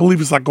that. I believe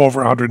it's like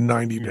over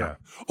 190 now. Yeah.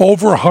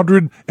 Over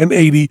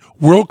 180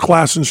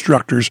 world-class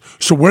instructors.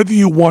 So whether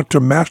you want to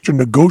master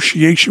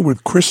negotiation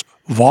with Chris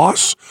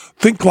Voss,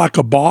 think like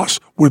a boss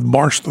with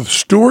Martha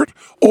Stewart,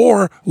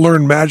 or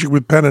learn magic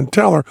with Penn and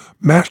Teller,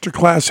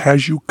 Masterclass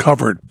has you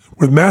covered.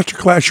 With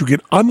Masterclass, you get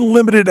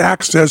unlimited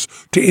access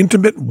to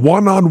intimate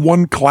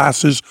one-on-one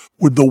classes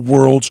with the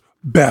world's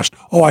best.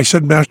 Oh, I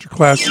said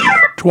Masterclass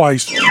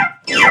twice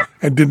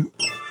and didn't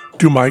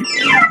do my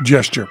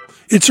gesture.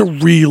 It's a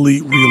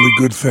really, really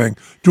good thing.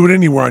 Do it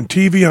anywhere, on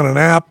TV, on an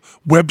app,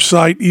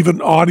 website,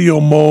 even audio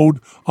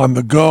mode, on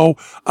the go.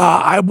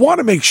 I want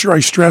to make sure I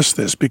stress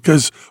this,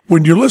 because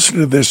when you're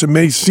listening to this, it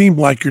may seem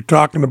like you're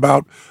talking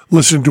about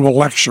listening to a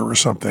lecture or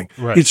something.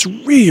 Right. It's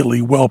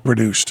really well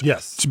produced.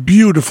 Yes. It's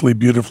beautifully,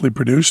 beautifully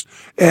produced.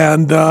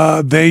 And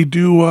they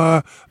do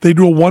a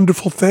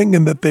wonderful thing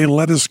in that they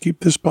let us keep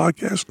this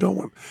podcast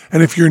going.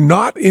 And if you're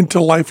not into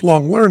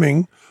lifelong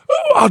learning,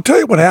 I'll tell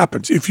you what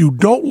happens. If you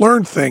don't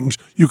learn things,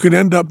 you can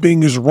end up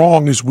being as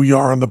wrong as we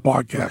are on the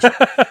podcast.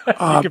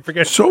 You can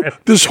forget So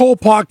this whole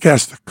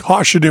podcast, a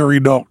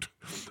cautionary note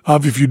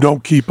of if you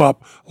don't keep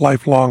up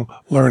lifelong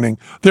learning.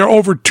 There are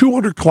over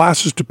 200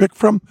 classes to pick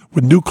from,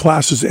 with new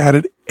classes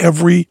added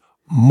every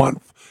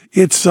month.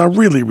 It's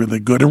really,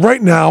 really good. And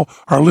right now,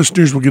 our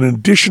listeners will get an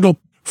additional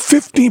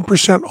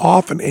 15%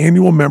 off an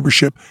annual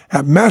membership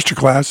at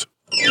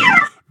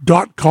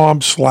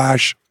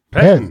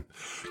masterclass.com/Penn.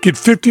 Get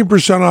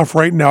 15% off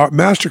right now at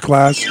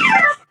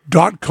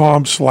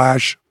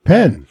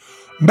masterclass.com/Penn.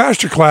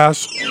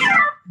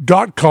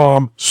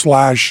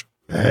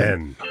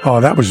 Masterclass.com/Penn. Oh,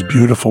 that was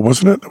beautiful,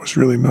 wasn't it? That was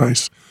really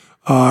nice.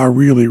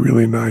 Really,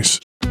 really nice.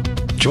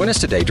 Join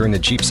us today during the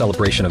Jeep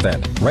Celebration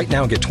event. Right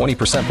now, get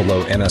 20%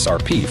 below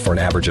MSRP for an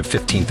average of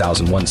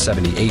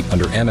 $15,178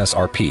 under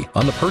MSRP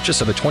on the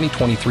purchase of a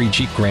 2023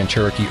 Jeep Grand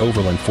Cherokee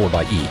Overland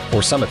 4xE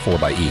or Summit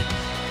 4xE.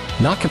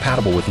 Not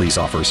compatible with lease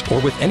offers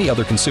or with any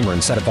other consumer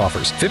incentive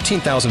offers.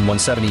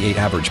 $15,178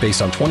 average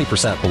based on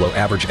 20% below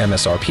average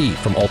MSRP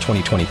from all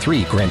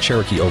 2023 Grand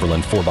Cherokee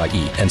Overland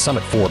 4xE and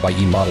Summit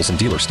 4xE models in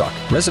dealer stock.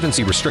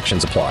 Residency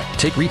restrictions apply.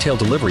 Take retail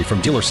delivery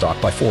from dealer stock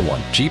by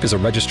 4/1. Jeep is a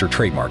registered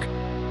trademark.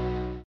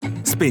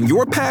 spin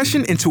your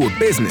passion into a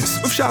business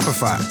with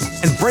Shopify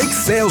and break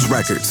sales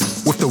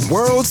records with the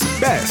world's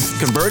best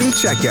converting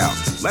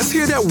checkout. Let's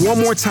hear that one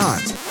more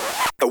time.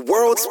 The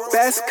world's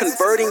best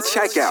converting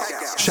checkout.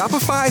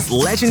 Shopify's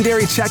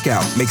legendary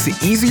checkout makes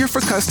it easier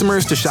for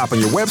customers to shop on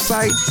your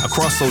website,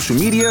 across social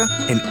media,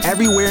 and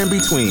everywhere in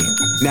between.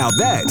 Now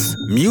that's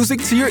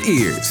music to your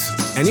ears.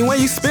 Any way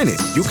you spin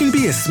it, you can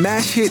be a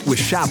smash hit with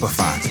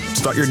Shopify.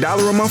 Start your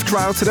 $1 a month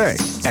trial today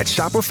at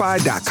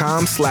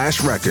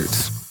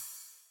shopify.com/records.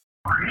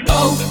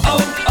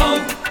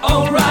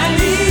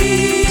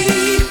 O'Reilly.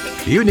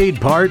 You need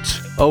parts?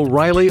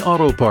 O'Reilly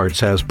Auto Parts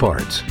has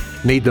parts.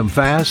 Need them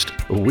fast?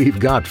 We've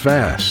got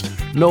fast.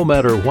 No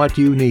matter what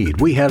you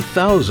need, we have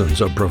thousands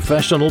of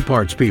professional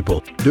parts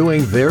people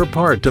doing their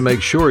part to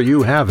make sure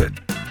you have it.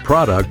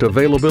 Product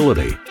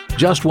availability.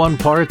 Just one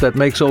part that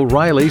makes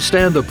O'Reilly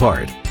stand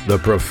apart. The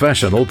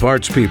professional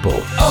parts people.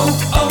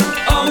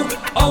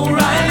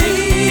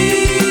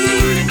 O'Reilly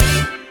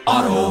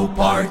Auto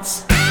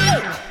Parts.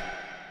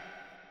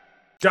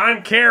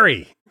 John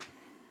Kerry.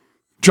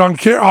 John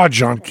Kerry.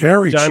 John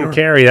Sure.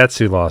 Kerry, that's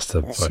who lost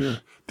to Bush. Sure.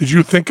 Did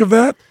you think of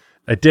that?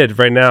 I did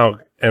right now.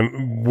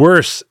 And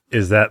worse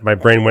is that my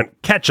brain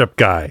went ketchup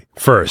guy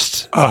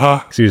first.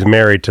 Because he was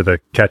married to the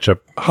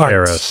ketchup Heinz.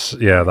 heiress.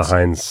 Yeah, the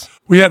Heinz.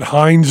 We had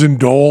Heinz and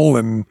Dole,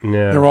 and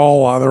Yeah. they're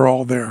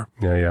all there.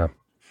 Yeah.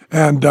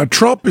 And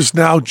Trump is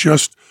now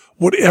just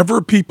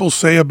whatever people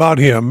say about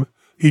him,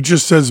 he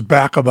just says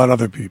back about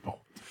other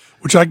people,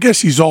 which I guess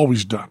he's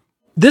always done.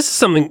 This is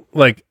something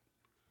like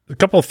a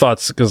couple of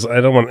thoughts, because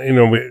I don't want,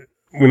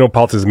 we know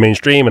politics is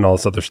mainstream and all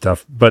this other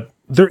stuff, but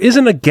there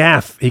isn't a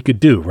gaffe he could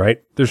do, right?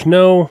 There's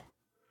no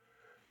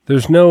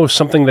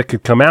something that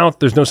could come out.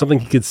 There's no something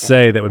he could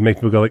say that would make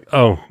people go like,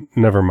 oh,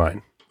 never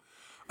mind.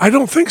 I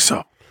don't think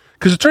so.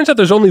 Because it turns out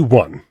there's only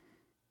one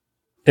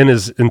in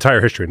his entire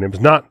history, and it was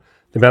not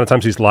the amount of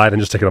times he's lied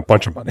and just taken a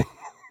bunch of money.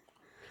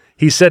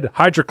 He said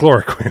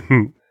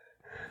hydrochloroquine,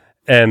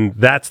 and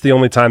that's the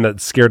only time that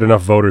scared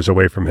enough voters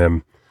away from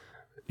him.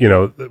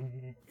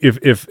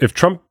 If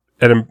Trump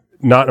had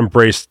not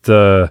embraced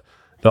the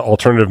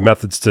alternative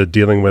methods to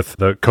dealing with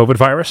the COVID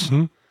virus,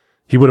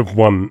 he would have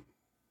won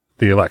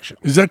the election.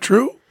 Is that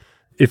true?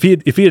 If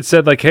he had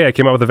said like, "Hey, I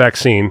came out with a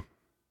vaccine.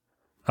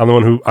 I'm the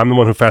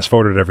one who fast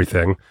forwarded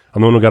everything.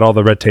 I'm the one who got all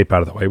the red tape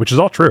out of the way," which is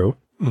all true,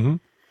 and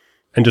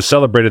just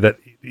celebrated that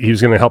he was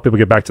going to help people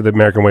get back to the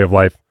American way of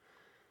life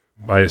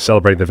by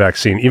celebrating the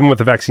vaccine, even with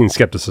the vaccine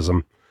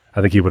skepticism,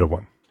 I think he would have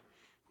won.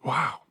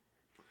 Wow.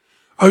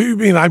 Oh, you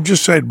mean I'm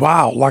just saying,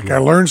 wow, like I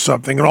learned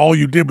something, and all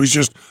you did was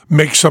just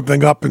make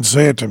something up and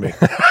say it to me.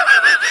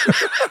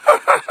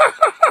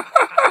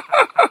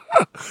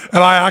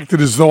 And I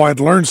acted as though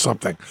I'd learned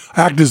something.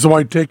 I acted as though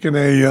I'd taken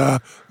a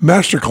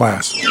master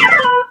class.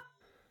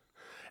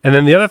 And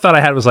then the other thought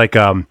I had was like,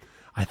 I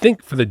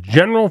think for the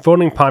general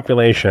voting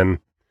population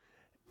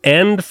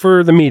and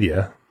for the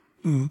media,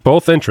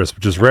 both interests,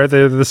 which is rare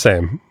they're the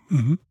same,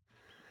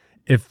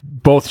 if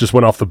both just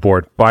went off the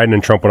board, Biden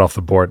and Trump went off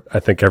the board, I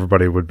think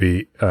everybody would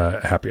be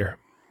happier.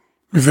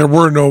 If there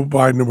were no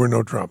Biden, there were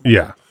no Trump.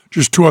 Yeah.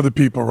 Just two other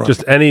people run. We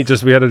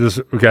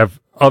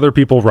have other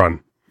people run.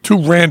 Two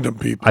random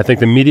people. I think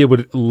the media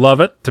would love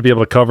it to be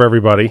able to cover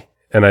everybody,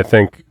 and I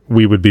think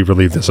we would be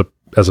relieved as a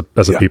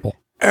people.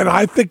 And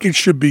I think it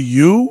should be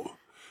you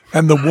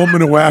and the woman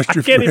who asked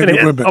you I can't for even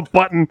hit women. a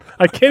button.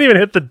 I can't even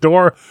hit the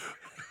door.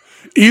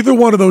 Either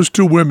one of those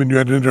two women you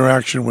had an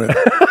interaction with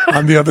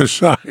on the other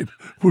side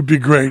would be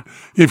great.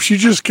 If she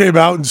just came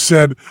out and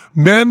said,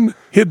 men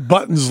hit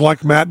buttons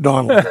like Matt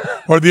Donnelly,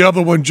 or the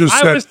other one just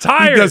I said, was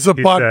tired, he does a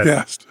he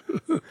podcast.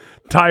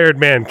 Tired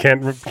man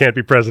can't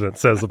be president,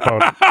 says the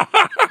opponent.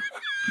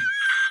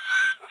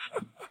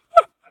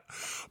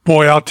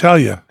 Boy, I'll tell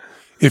you,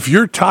 if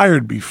you're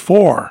tired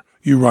before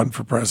you run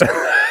for president,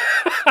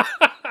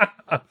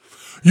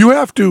 you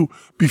have to,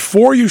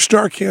 before you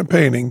start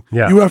campaigning,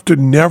 you have to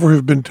never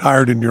have been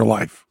tired in your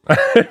life.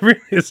 It really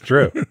is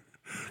true.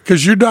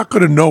 Because you're not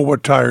going to know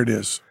what tired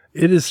is.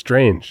 It is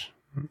strange.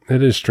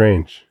 It is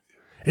strange.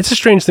 It's a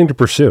strange thing to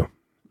pursue.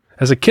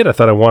 As a kid, I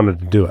thought I wanted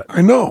to do it.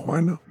 I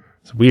know.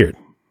 It's weird.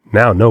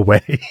 Now, no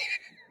way.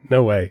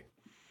 No way.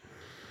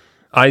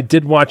 I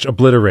did watch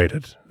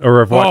Obliterated,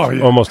 or I've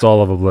watched almost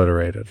all of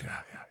Obliterated.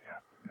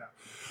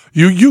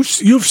 Yeah.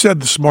 You've said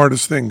the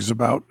smartest things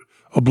about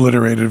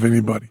Obliterated of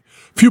anybody.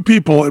 Few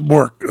people at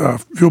work,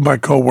 few of my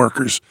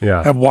coworkers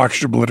have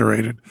watched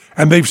Obliterated,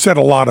 and they've said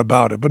a lot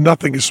about it, but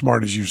nothing as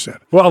smart as you said.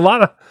 Well, a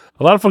lot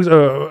of folks.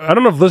 I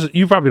don't know if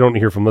you probably don't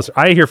hear from listeners.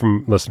 I hear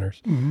from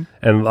listeners, and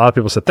a lot of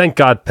people said, "Thank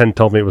God Penn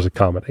told me it was a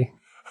comedy."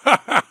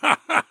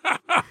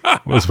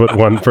 Was what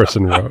one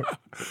person wrote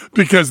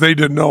because they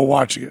didn't know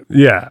watching it.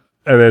 Yeah,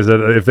 and they said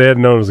if they had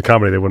known it was a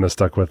comedy, they wouldn't have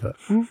stuck with it.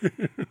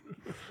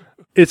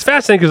 It's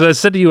fascinating because I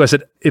said to you,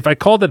 if I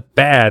called it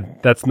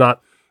bad, that's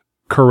not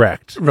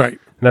correct, right?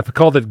 And if I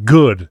called it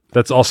good,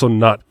 that's also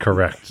not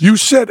correct. You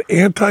said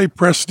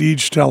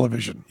anti-prestige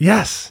television.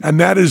 Yes. And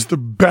that is the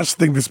best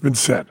thing that's been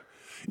said.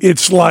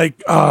 It's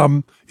like,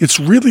 it's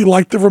really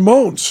like the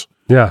Ramones.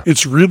 Yeah.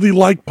 It's really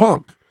like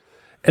punk.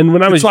 And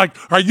when I was It's like,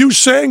 are you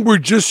saying we're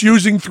just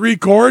using 3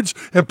 chords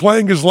and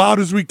playing as loud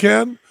as we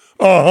can?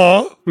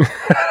 right,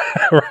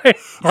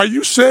 Are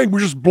you saying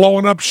we're just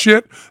blowing up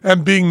shit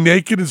and being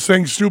naked and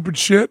saying stupid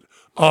shit?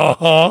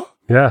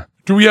 yeah,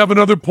 Do we have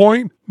another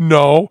point?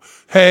 No.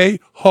 Hey,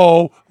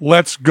 ho,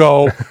 let's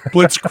go.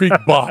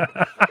 Blitzkrieg bop.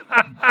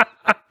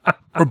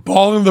 We're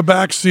balling in the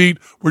back seat.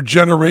 We're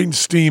generating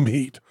steam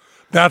heat.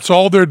 That's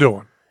all they're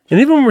doing. and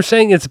even when we're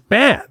saying it's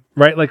bad,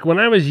 right? Like when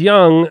I was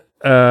young,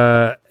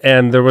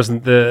 and there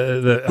wasn't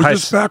the Was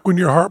this back when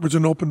your heart was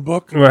an open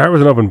book? my heart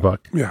was an open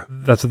book. Yeah.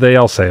 That's what they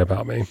all say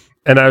about me.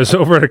 And I was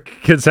over at a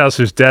kid's house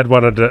whose dad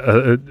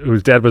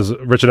whose dad was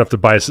rich enough to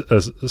buy a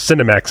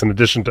Cinemax in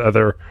addition to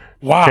other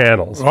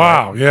channels.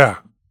 Wow, right? yeah.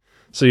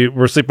 So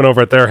we're sleeping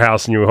over at their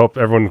house, and you hope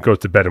everyone goes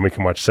to bed and we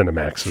can watch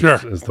Cinemax.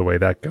 Sure. Is the way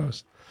that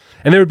goes.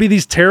 And there would be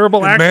these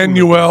terrible action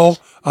movies.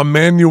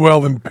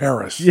 Emmanuel in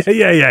Paris.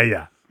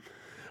 Yeah.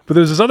 But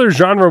there's this other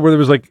genre where there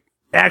was like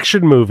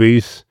action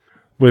movies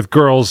with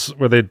girls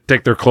where they'd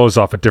take their clothes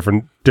off at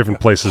different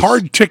places.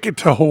 Hard Ticket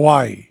to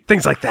Hawaii.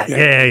 Things like that.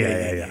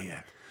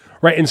 Yeah.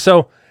 Right. And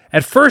so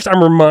at first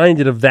I'm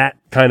reminded of that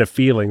kind of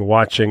feeling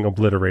watching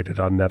Obliterated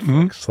on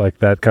Netflix, like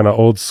that kind of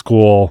old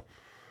school.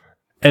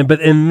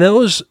 But in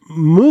those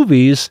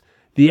movies,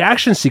 the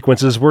action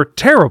sequences were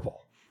terrible.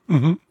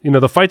 You know,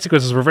 the fight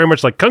sequences were very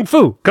much like kung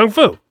fu.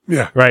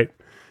 Yeah. Right.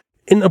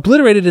 In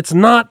Obliterated, it's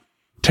not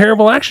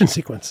terrible action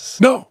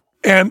sequences. No.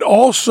 And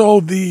also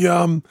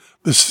the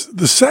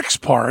sex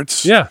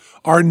parts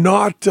are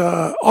not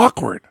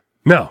awkward.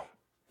 No.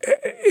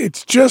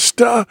 It's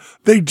just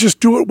they just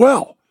do it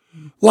well.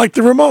 Like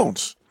the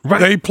Ramones.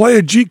 Right. They play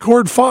a G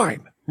chord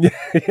fine. Yeah.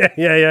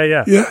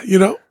 Yeah, you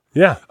know?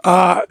 Yeah.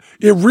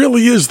 It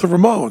really is the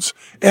Ramones.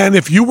 And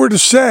if you were to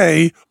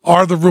say,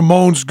 are the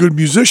Ramones good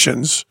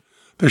musicians?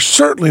 They're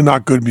certainly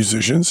not good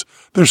musicians.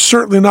 They're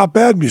certainly not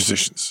bad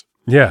musicians.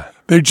 Yeah.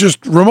 They're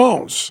just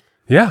Ramones.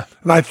 Yeah.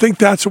 And I think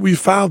that's what we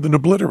found in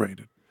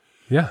Obliterated.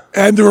 Yeah.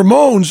 And the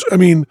Ramones, I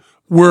mean,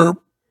 were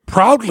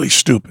proudly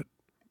stupid.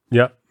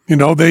 Yeah. You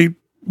know, they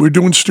were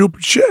doing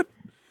stupid shit.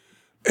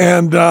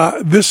 And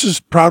this is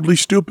proudly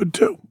stupid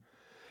too.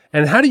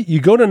 And how do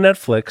you go to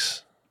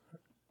Netflix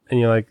and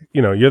you're like,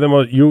 you know, you're the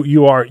most,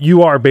 you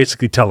are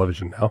basically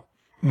television now.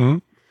 Mm-hmm.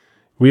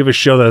 We have a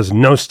show that has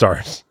no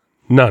stars,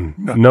 none,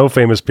 no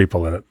famous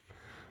people in it.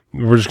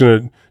 We're just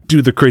going to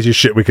do the craziest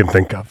shit we can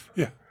think of.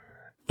 Yeah.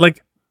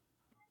 Like,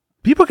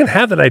 people can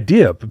have that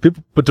idea,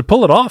 but to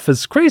pull it off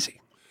is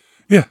crazy.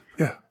 Yeah.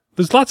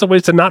 There's lots of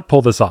ways to not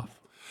pull this off.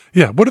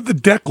 Yeah. What did the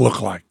deck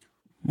look like?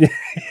 Yeah,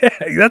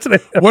 that's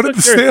What did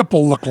the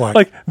sample look like?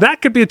 Like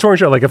that could be a touring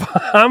show. Like if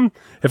I'm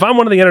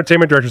one of the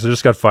entertainment directors that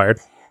just got fired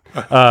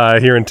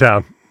here in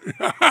town,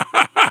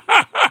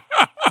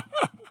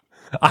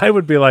 I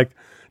would be like,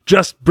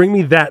 just bring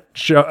me that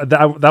show.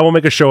 That will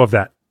make a show of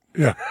that.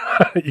 Yeah.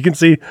 You can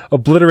see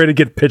Obliterated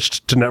get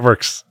pitched to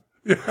networks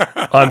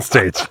on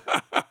stage.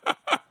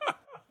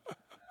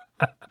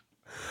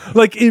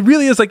 Like it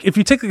really is like if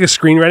you take like a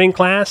screenwriting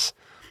class.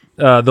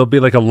 There'll be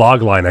like a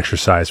log line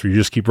exercise where you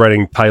just keep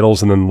writing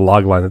titles and then the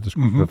log line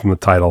from the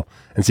title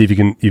and see if you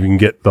can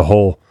get the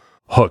whole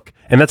hook.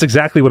 And that's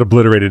exactly what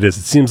Obliterated is.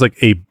 It seems like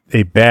a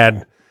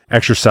bad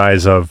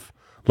exercise of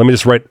let me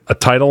just write a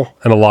title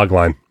and a log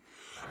line.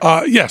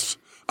 Yes.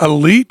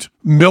 Elite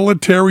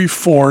military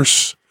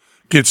force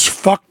gets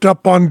fucked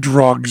up on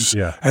drugs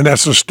and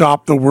has to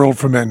stop the world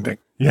from ending.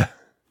 Yeah.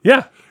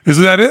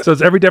 Isn't that it? So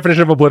it's every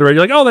definition of Obliterated.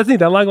 You're like, oh, that's neat.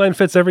 That log line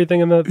fits everything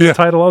in the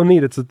title. Oh,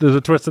 neat. There's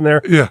a twist in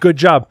there. Yeah. Good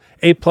job.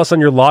 A+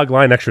 on your log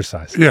line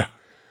exercise. Yeah.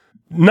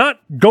 Not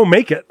go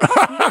make it.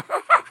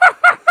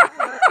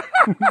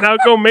 Now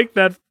go make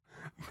that.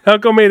 Now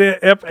go make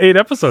 8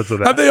 episodes of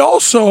that. And they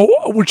also,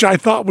 which I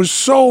thought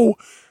was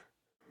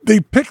they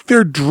picked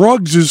their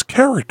drugs as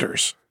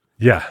characters.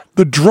 Yeah.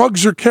 The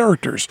drugs are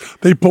characters.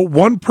 They put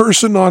one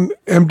person on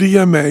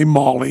MDMA,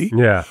 Molly.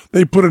 Yeah.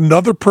 They put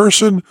another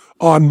person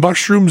on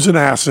mushrooms and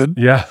acid.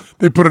 Yeah.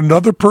 They put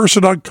another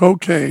person on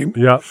cocaine.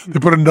 Yeah.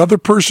 They put another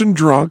person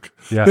drunk.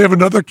 Yeah. They have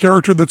another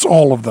character that's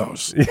all of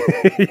those.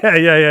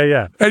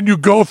 Yeah. And you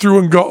go through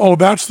and go, oh,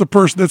 that's the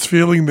person that's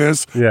feeling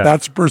this. Yeah.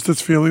 That's the person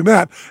that's feeling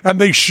that. And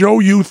they show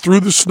you through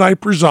the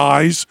sniper's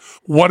eyes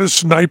what a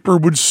sniper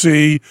would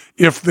see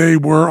if they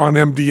were on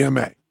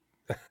MDMA.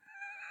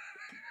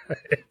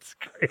 It's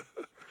great.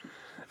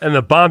 And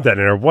the bomb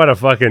detonator, what a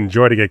fucking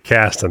joy to get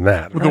cast in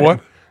that. With the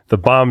what? The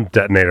bomb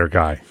detonator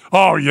guy.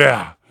 Oh,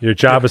 yeah. Your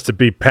job is to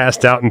be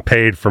passed out and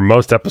paid for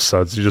most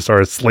episodes. You just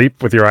are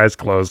asleep with your eyes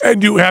closed.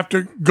 And you have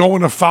to go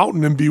in a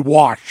fountain and be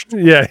washed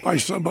by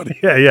somebody.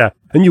 Yeah.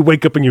 And you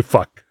wake up and you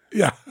fuck.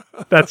 Yeah.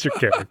 That's your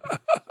character.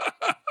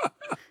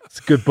 It's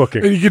a good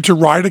booking. And you get to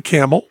ride a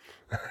camel.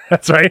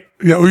 That's right.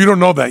 Yeah, well, you don't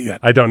know that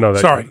yet. I don't know that.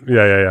 Sorry.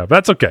 Yeah.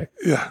 That's okay.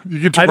 Yeah, you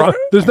get to ride.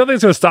 There's nothing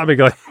that's going to stop me.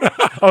 Like,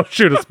 oh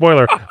shoot, a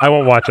spoiler. I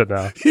won't watch it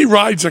now. He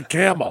rides a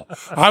camel.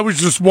 I was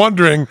just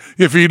wondering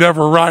if he'd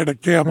ever ride a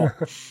camel.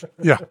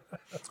 Yeah.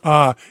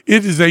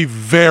 It is a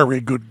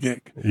very good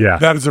gig. Yeah.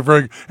 That is a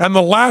very, and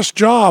the last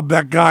job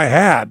that guy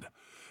had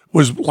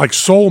was like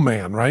Soul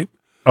Man, right?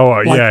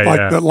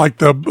 like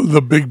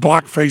the big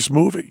blackface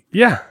movie.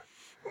 Yeah.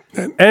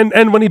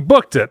 And when he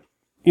booked it,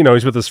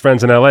 he's with his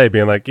friends in LA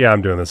being like, yeah,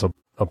 I'm doing this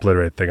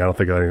obliterate thing. I don't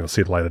think I'll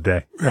see the light of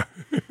day.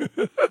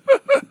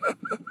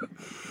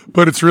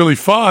 But it's really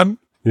fun.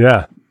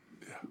 Yeah.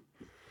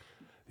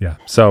 Yeah.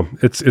 So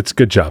it's a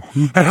good job.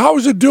 And how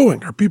is it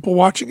doing? Are people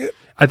watching it?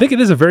 I think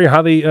it is a very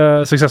highly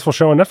successful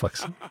show on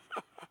Netflix.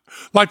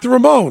 Like the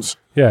Ramones.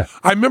 Yeah.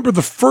 I remember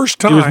the first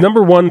time. It was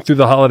number one through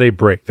the holiday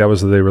break. They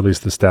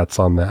released the stats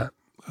on that.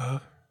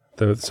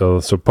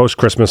 So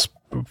post-Christmas,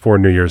 before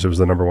New Year's, it was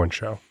the number one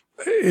show.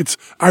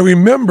 I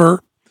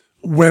remember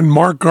when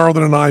Mark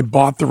Garland and I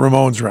bought the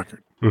Ramones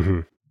record.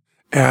 Mm-hmm.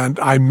 And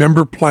I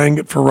remember playing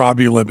it for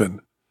Robbie Libin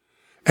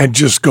and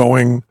just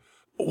going,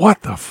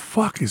 what the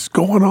fuck is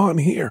going on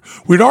here?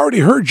 We'd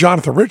already heard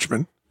Jonathan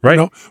Richman.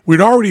 Right.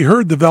 We'd already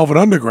heard the Velvet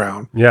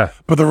Underground. Yeah.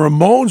 But the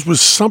Ramones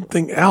was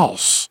something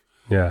else.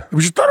 Yeah. It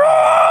was just,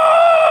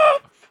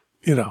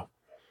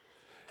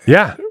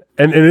 Yeah.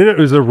 And it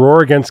was a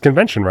roar against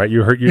convention, right?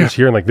 You're just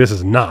hearing like, this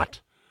is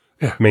not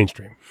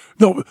mainstream.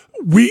 No,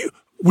 we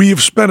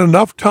have spent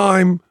enough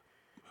time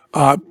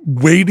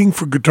waiting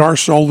for guitar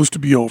solos to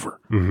be over.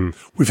 Mm-hmm.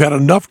 We've had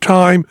enough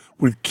time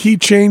with key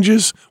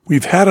changes.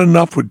 We've had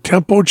enough with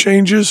tempo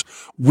changes.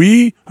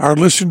 We are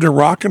listening to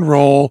rock and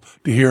roll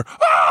to hear,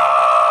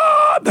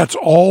 that's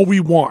all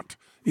we want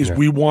is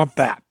we want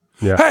that.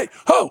 Yeah. Hey,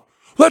 ho,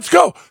 let's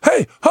go.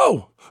 Hey,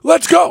 ho,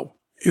 let's go.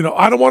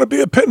 I don't want to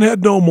be a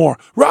pinhead no more.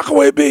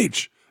 Rockaway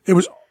Beach.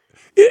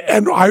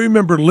 And I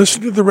remember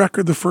listening to the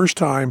record the first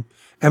time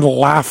and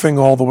laughing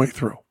all the way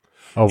through.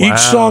 Oh, wow. Each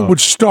song would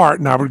start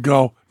and I would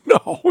go,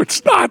 no,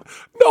 it's not.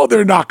 No,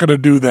 they're not going to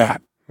do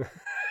that.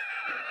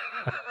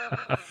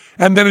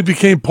 And then it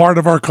became part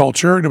of our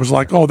culture and it was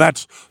like, oh,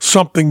 that's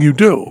something you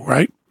do,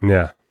 right?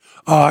 Yeah.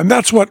 And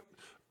that's what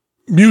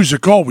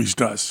music always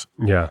does.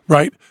 Yeah.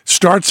 Right?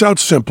 Starts out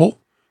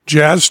simple.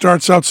 Jazz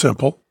starts out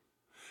simple.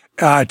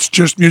 It's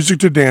just music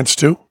to dance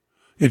to.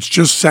 It's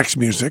just sex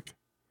music.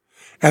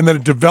 And then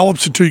it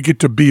develops until you get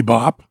to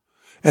bebop.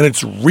 And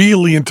it's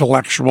really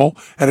intellectual.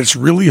 And it's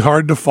really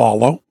hard to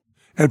follow.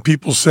 And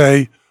people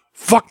say,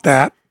 fuck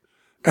that.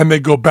 And they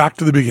go back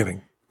to the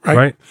beginning.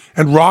 Right?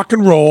 And rock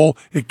and roll,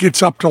 it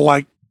gets up to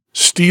like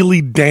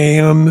Steely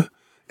Dan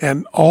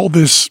and all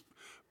this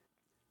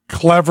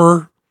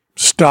clever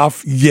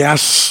stuff.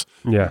 Yes.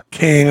 Yeah.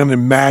 Can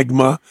and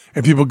Magma.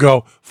 And people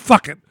go,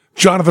 fuck it.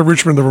 Jonathan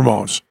Richman, the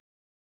Ramones.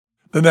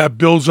 Then that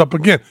builds up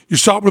again. You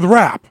saw it with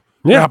rap.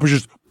 Yeah. Rap was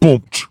just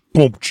boom,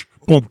 boom,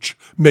 boom,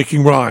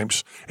 making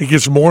rhymes. It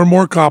gets more and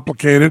more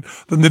complicated.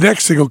 Then the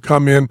next thing will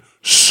come in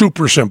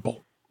super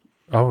simple.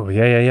 Oh,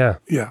 yeah.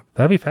 Yeah.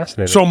 That'd be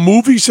fascinating. So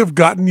movies have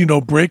gotten,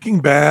 Breaking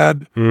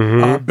Bad,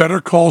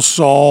 Better Call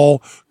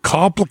Saul,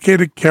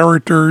 complicated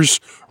characters,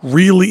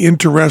 really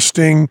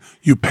interesting.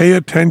 You pay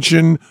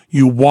attention,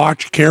 you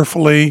watch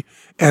carefully,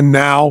 and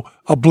now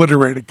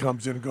Obliterated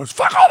comes in and goes,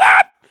 fuck all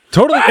that.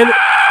 Totally.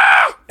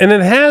 And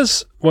it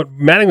has what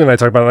Mattingly and I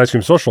talk about on Ice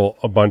Cream Social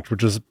a bunch,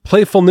 which is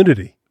playful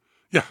nudity.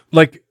 Yeah.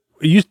 Like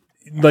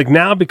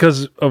now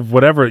because of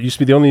whatever, it used to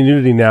be the only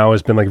nudity now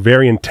has been like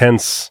very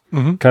intense,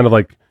 kind of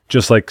like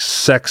just like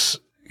sex,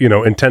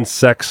 intense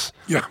sex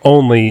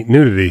only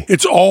nudity.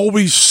 It's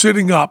always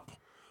sitting up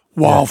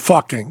while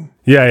fucking.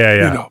 Yeah.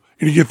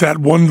 And you get that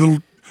one little,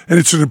 and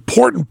it's an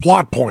important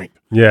plot point.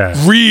 Yeah.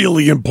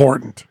 Really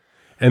important.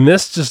 And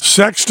this just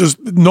sex is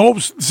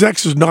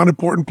not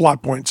important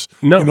plot points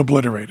in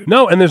Obliterated.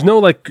 No, and there's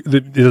no it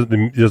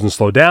doesn't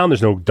slow down.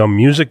 There's no dumb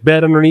music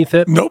bed underneath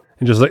it. Nope.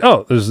 And just like,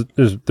 oh,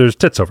 there's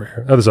tits over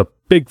here. Oh, there's a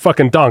big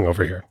fucking dong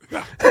over here.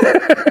 Yeah.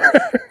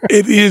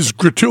 It is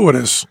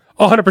gratuitous.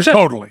 100%.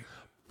 Totally.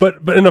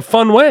 But in a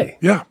fun way.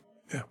 Yeah.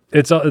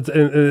 It's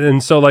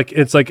and so like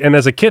it's like, and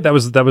as a kid that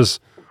was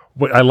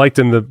what I liked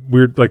in the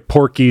weird like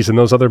Porky's and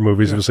those other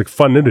movies. It was like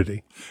fun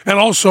nudity and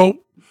also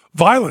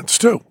violence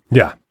too.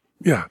 Yeah.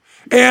 Yeah.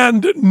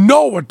 And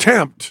no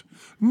attempt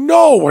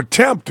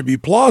to be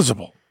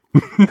plausible.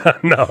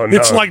 No.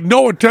 It's like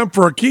no attempt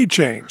for a key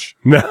change.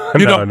 No.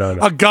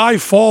 A guy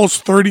falls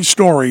 30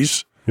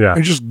 stories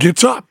and just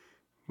gets up.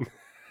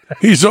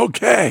 He's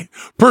okay.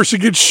 Person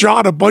gets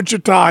shot a bunch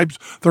of times.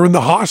 They're in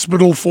the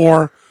hospital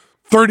for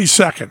 30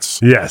 seconds.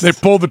 Yes. They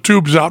pull the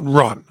tubes out and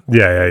run.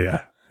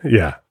 Yeah.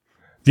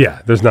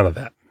 There's none of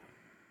that.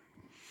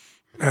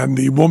 And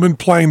the woman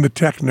playing the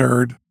tech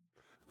nerd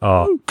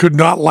could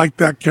not like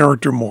that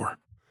character more.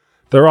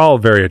 They're all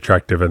very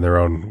attractive in their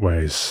own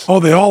ways. Oh,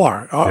 they all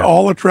are.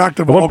 All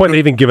attractive. At one point, they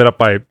even give it up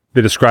by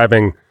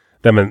describing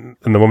them, and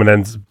the woman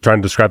ends trying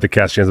to describe the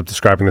cast. She ends up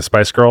describing the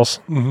Spice Girls.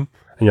 Mm-hmm. And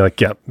you're like,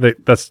 yeah,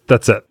 that's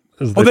it.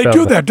 Oh, they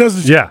do that,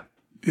 doesn't it?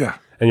 Yeah.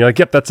 And you're like,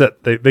 yep, that's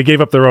it. They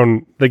gave up their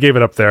own. They gave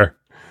it up there.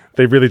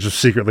 They really just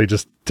secretly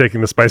just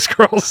taking the Spice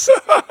Girls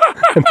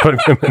and putting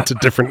them into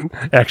different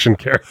action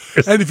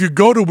characters. And if you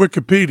go to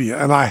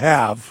Wikipedia, and I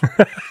have,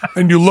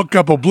 and you look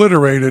up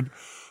Obliterated,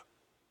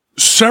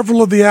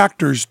 several of the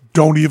actors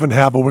don't even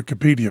have a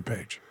Wikipedia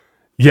page.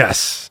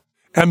 Yes.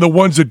 And the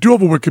ones that do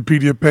have a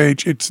Wikipedia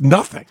page, it's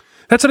nothing.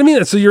 That's what I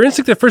mean. So your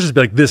instinct at first is to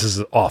be like, this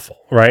is awful,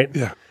 right?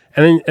 Yeah.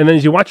 And then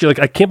as you watch, you're like,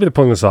 I can't believe they're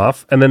pulling this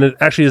off. And then it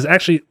actually is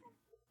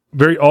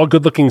very all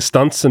good looking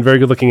stunts and very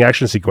good looking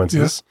action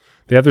sequences. Yeah.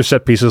 They have their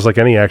set pieces like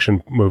any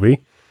action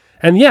movie.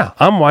 And yeah,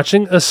 I'm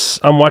watching a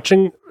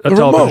television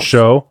Ramones.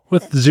 show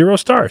with 0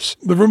 stars.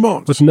 The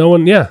Ramones. With no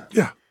one, yeah.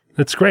 Yeah.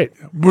 It's great.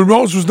 Yeah.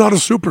 Ramones was not a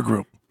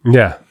supergroup.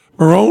 Yeah.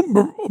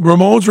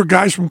 Ramones were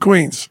guys from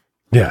Queens.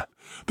 Yeah.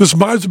 This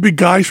might as well be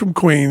guys from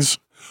Queens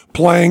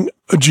playing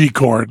a G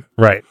chord.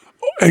 Right.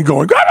 And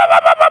going,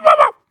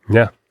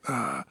 yeah.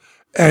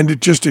 And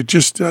it's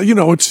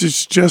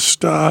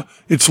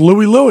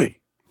Louie Louie.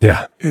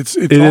 Yeah. It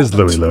is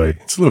Louie Louie.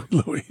 It's Louie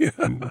Louie.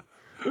 Yeah.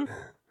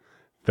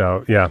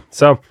 So, yeah.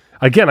 So,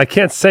 again, I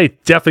can't say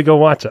definitely go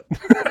watch it.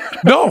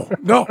 No.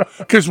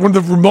 Because when the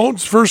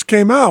Ramones first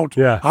came out,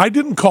 yeah. I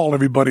didn't call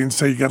everybody and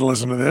say, you got to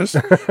listen to this.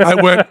 I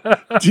went,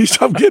 geez,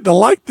 I'm getting to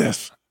like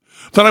this.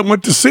 Then I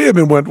went to see him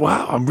and went,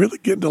 wow, I'm really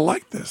getting to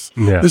like this.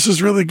 Yeah. This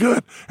is really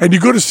good. And you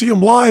go to see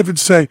them live and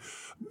say,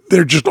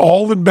 they're just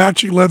all in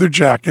matching leather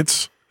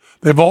jackets.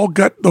 They've all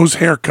got those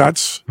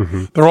haircuts.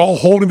 Mm-hmm. They're all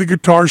holding the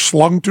guitar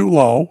slung too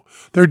low.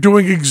 They're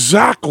doing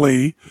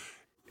exactly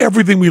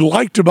everything we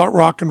liked about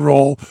rock and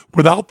roll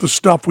without the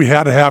stuff we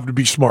had to have to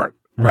be smart.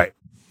 Right.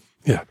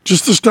 Yeah.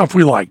 Just the stuff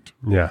we liked.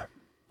 Yeah.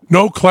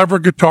 No clever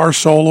guitar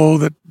solo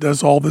that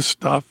does all this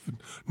stuff.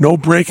 No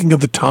breaking of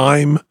the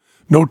time.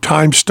 No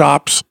time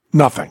stops.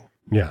 Nothing.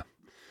 Yeah.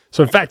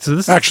 So in fact,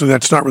 actually,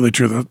 that's not really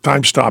true. The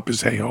time stop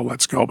is, hey ho,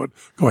 let's go. But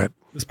go ahead.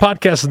 This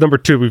podcast is number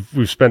 2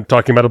 we've spent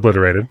talking about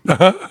Obliterated.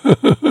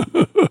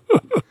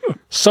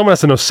 Someone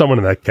has to know someone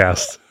in that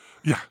cast.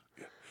 Yeah.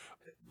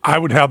 I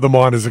would have them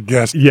on as a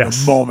guest in a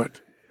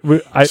moment.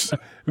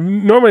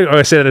 Normally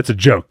I say that it's a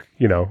joke,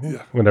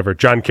 whenever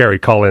John Kerry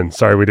call in.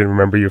 Sorry, we didn't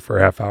remember you for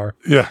a half hour.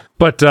 Yeah.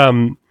 But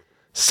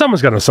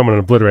someone's got to know someone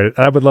in Obliterated.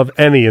 I would love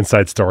any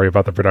inside story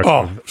about the production.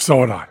 Oh, so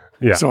would I.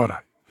 Yeah. So would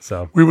I.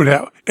 So we would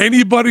have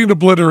anybody in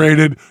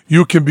Obliterated.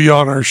 You can be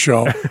on our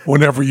show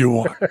whenever you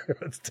want.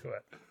 Let's do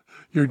it.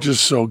 You're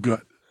just so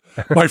good.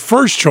 My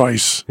first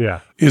choice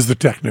is the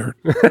tech nerd.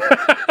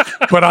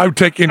 But I would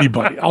take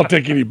anybody. I'll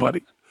take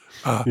anybody.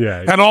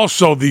 And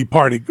also the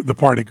party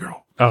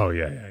girl. Oh,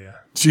 yeah.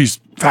 She's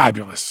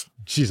fabulous.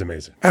 She's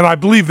amazing. And I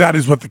believe that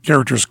is what the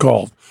character is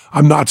called.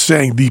 I'm not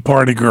saying the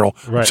party girl.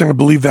 Right. I'm saying I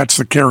believe that's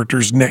the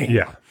character's name.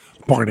 Yeah.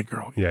 Party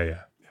girl. Yeah.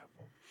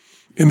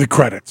 In the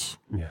credits.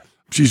 Yeah.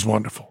 She's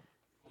wonderful.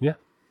 Yeah.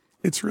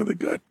 It's really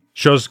good.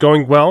 Show's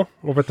going well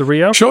over at the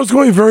Rio? Show's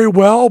going very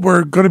well.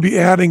 We're going to be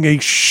adding a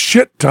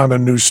shit ton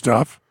of new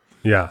stuff.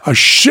 Yeah. A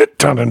shit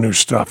ton of new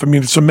stuff. I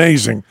mean, it's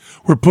amazing.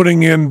 We're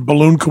putting in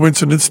Balloon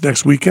Coincidence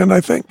next weekend,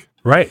 I think.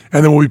 Right.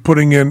 And then we'll be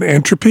putting in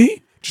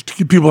Entropy, just to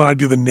give people an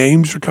idea of the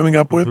names we're coming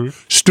up with.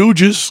 Mm-hmm.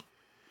 Stooges.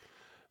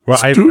 Well,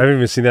 I haven't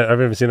even seen that. I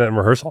haven't even seen that in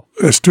rehearsal.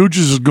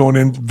 Stooges is going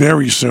in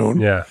very soon.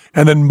 Yeah.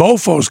 And then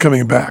Mofo's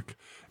coming back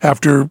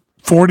after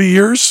 40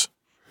 years,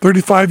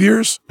 35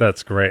 years.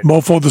 That's great.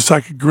 Mofo the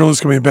Psychic Gorilla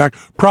is coming back,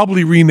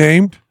 probably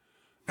renamed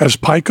as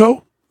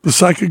Pico the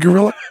Psychic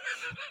Gorilla.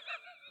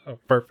 Oh,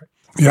 perfect.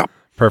 Yeah.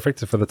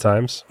 Perfect for the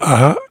times.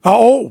 Uh-huh.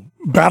 Oh,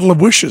 Battle of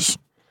Wishes.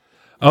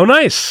 Oh,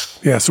 nice.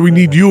 Yeah, so we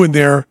need you in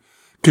there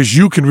because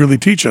you can really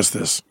teach us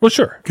this. Well,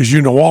 sure. Because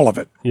you know all of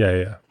it.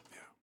 Yeah.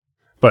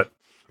 But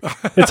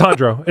it's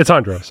Hondro. It's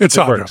Hondro. It's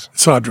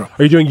Hondro.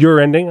 Are you doing your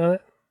ending on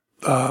it?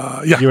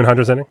 Yeah. You and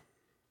Hondro's ending?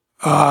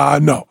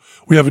 No.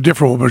 We have a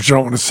different one, but you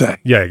don't want to say.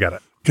 Yeah, I got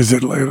it. Because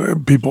it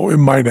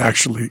might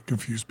actually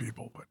confuse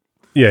people. But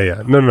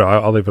Yeah. No.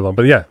 I'll leave it alone.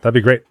 But yeah, that'd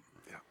be great.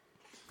 Yeah.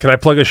 Can I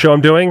plug a show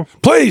I'm doing?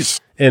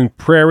 Please. In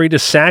Prairie to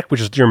Sac, which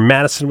is near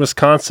Madison,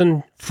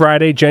 Wisconsin,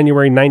 Friday,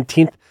 January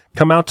 19th.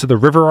 Come out to the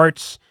River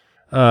Arts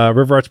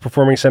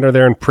Performing Center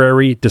there in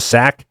Prairie du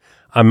Sac.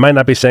 I might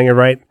not be saying it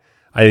right.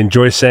 I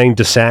enjoy saying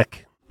du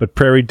Sac, but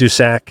Prairie du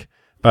Sac.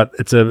 But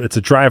it's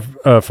a drive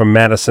from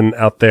Madison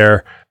out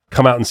there.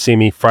 Come out and see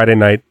me Friday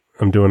night.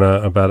 I'm doing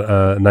about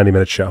a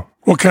 90-minute show.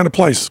 What kind of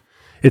place?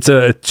 It's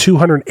a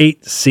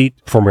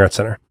 208-seat Performing Arts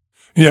Center.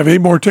 You have 8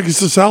 more tickets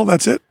to sell?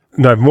 That's it?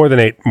 No, I have more than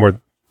 8 more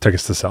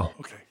tickets to sell.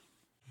 Okay.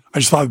 I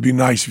just thought it'd be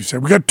nice if you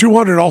said, we got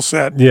 200 all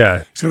set.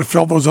 Yeah. He's going to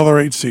fill those other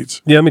 8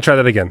 seats. Yeah, let me try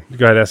that again.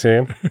 Go ahead, ask me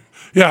again.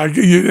 Yeah,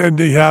 and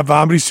you have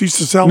how many seats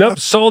to sell? Nope,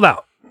 sold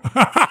out.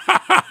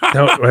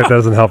 No, it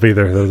doesn't help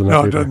either. It doesn't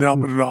help it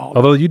at all.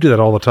 Although you do that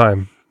all the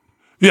time.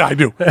 Yeah, I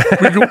do.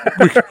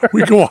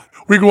 We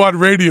go on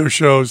radio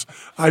shows.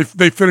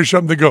 They finish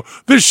up and they go,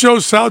 this show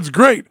sounds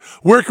great.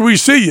 Where can we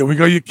see you? We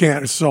go, you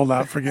can't. It's sold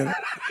out. Forget it.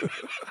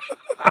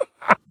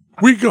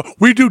 We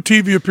do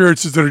TV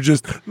appearances that are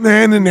just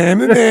na na na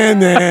na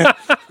na.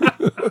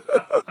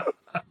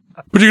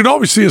 But you can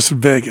always see us in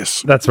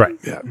Vegas. That's right.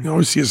 Yeah, you can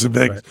always see us in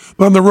Vegas. Right.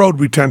 But on the road,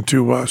 we tend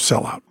to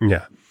sell out.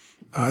 Yeah.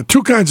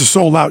 2 kinds of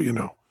sold out,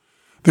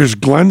 There's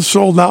Glenn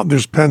sold out and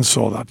there's Penn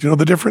sold out. Do you know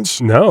the difference?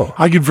 No.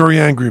 I get very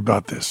angry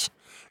about this.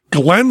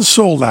 Glenn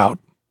sold out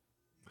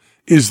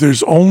is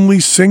there's only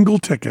single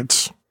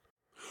tickets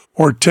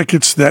or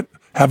tickets that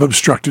have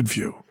obstructed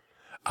view.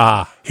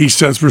 He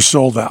says we're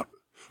sold out.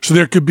 So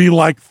there could be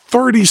like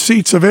 30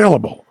 seats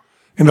available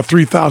in a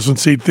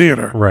 3,000-seat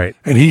theater. Right.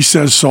 And he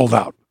says sold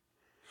out.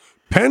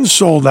 Penn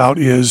sold out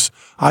is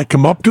I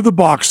come up to the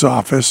box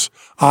office,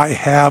 I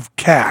have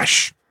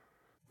cash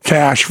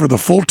for the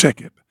full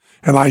ticket.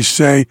 And I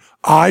say,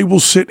 I will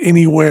sit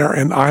anywhere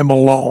and I'm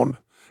alone.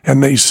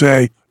 And they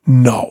say,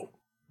 no.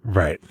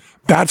 Right.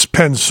 That's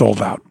Penn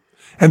sold out.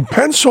 And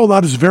Penn sold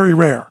out is very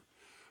rare.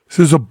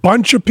 So there's a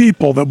bunch of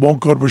people that won't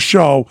go to a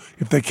show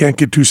if they can't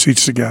get 2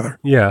 seats together.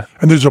 Yeah.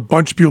 And there's a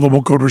bunch of people that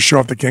won't go to a show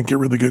if they can't get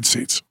really good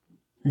seats.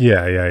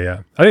 Yeah.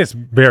 I think it's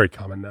very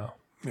common now.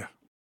 Yeah.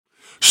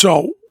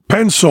 So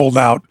Penn sold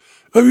out.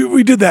 I mean,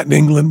 we did that in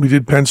England. We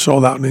did Penn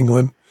sold out in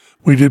England.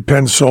 We did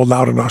Penn sold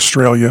out in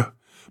Australia.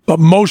 But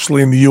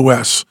mostly in the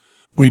U.S.,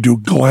 we do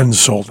Glenn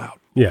sold out.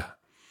 Yeah.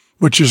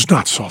 Which is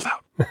not sold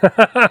out.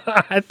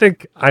 I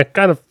think I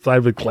kind of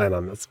side with Glenn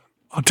on this.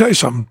 I'll tell you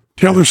something.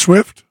 Taylor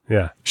Swift,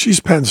 Yeah. she's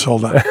Penn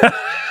sold out.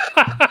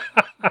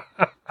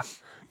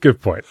 Good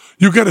point.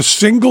 You get a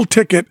single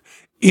ticket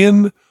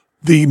in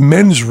the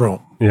men's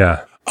room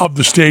Yeah. of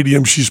the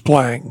stadium she's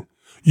playing.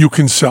 You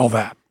can sell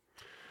that.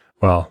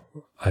 Well,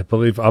 I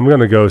believe I'm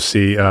going to go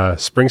see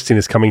Springsteen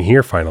is coming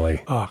here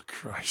finally. Oh,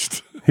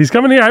 Christ. He's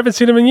coming here. I haven't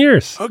seen him in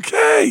years.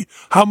 Okay.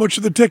 How much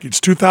are the tickets?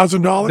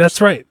 $2,000?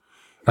 That's right.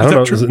 I Is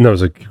don't that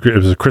know. true? It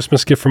was a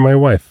Christmas gift from my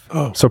wife.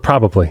 Oh. So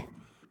probably.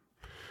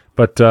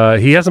 But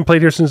he hasn't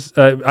played here since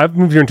I've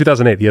moved here in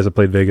 2008. He hasn't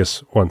played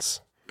Vegas once.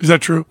 Is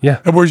that true?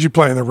 Yeah. And where's he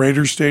playing? The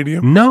Raiders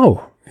Stadium?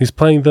 No. He's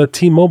playing the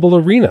T-Mobile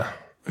Arena.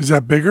 Is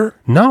that bigger?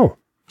 No.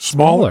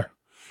 Smaller?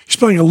 He's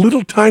playing a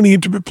little tiny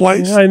intimate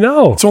place. Yeah, I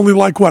know. It's only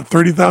like, what,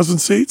 30,000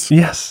 seats?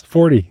 Yes,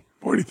 40.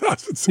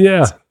 40,000 seats.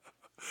 Yeah.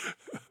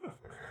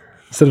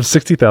 Instead of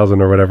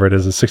 60,000 or whatever it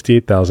is, it's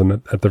 68,000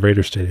 at the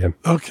Raider Stadium.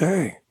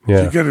 Okay. Yeah.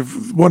 So you get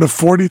one of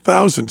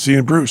 40,000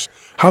 seeing Bruce.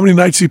 How many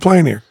nights is he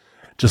playing here?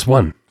 Just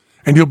one.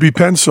 And you'll be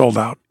Penn sold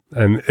out.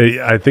 And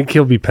I think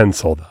he'll be Penn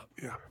sold out.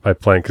 Yeah. By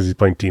playing, because he's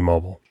playing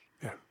T-Mobile.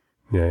 Yeah.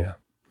 Yeah.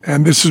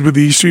 And this is with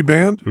the E Street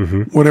Band,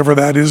 whatever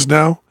that is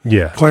now.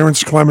 Yeah.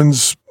 Clarence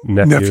Clemens'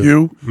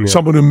 nephew. Yeah.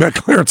 Someone who met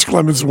Clarence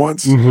Clemens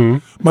once.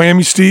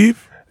 Miami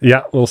Steve,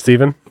 Yeah, little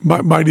Steven.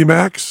 Mighty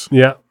Max.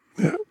 Yeah.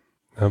 Yeah.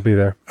 I'll be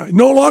there.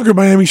 No longer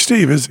Miami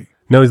Steve, is he?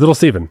 No, he's little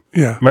Steven.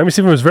 Yeah. Miami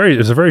Steven it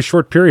was a very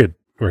short period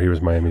where he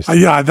was Miami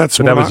Steve. Yeah, that's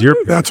But when that was your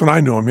period. That's when I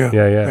knew him. Yeah.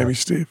 Yeah. Miami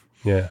Steve.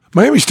 Yeah.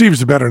 Miami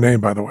Steve's a better name,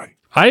 by the way.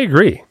 I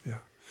agree.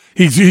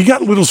 He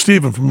got Little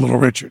Steven from Little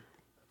Richard.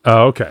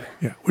 Oh, okay.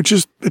 Yeah, it's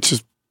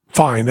just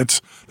fine.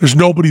 There's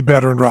nobody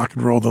better in rock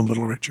and roll than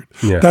Little Richard.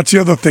 Yeah. That's the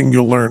other thing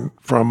you'll learn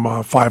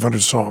from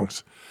 500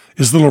 songs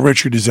is Little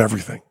Richard is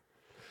everything.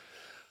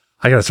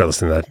 I got to start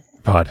listening to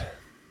that pod.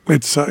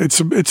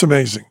 It's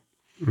amazing.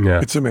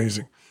 Yeah. It's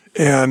amazing.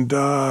 And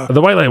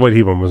The White Light, White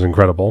Heat one was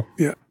incredible.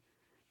 yeah,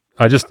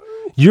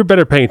 You're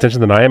better paying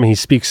attention than I am. He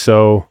speaks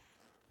so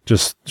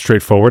just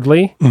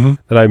straightforwardly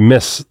that I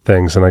miss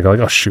things and I go like,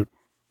 oh shoot,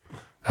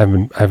 I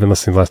haven't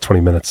listened the last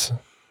 20 minutes.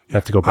 I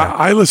have to go back.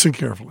 I listen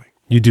carefully.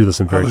 You do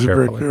listen I very listen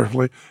carefully. very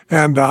carefully,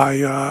 and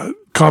I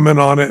comment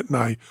on it, and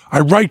I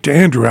write to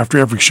Andrew after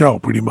every show,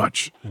 pretty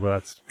much, Well,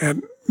 that's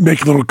and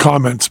make little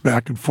comments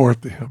back and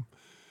forth to him.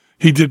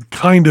 He did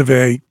kind of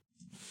a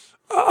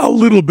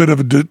little bit of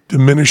a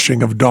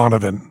diminishing of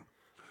Donovan.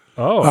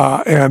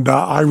 And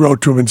I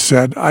wrote to him and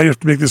said, I have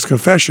to make this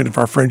confession if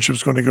our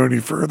friendship's going to go any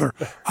further.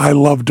 I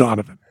love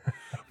Donovan.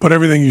 But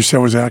everything you said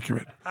was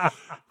accurate.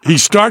 He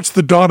starts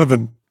the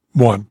Donovan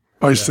one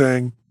by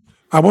saying,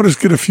 I want to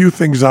get a few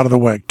things out of the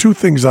way. 2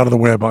 things out of the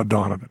way about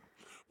Donovan.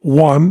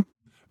 1,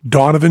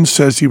 Donovan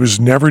says he was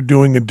never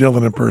doing a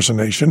Dylan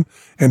impersonation,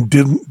 and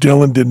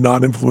Dylan did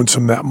not influence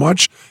him that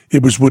much.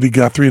 It was Woody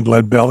Guthrie and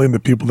Led Belly and the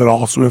people that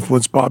also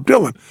influenced Bob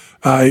Dylan.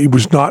 He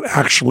was not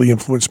actually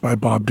influenced by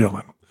Bob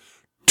Dylan.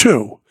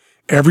 2,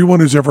 everyone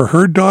who's ever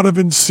heard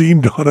Donovan,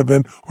 seen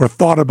Donovan, or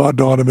thought about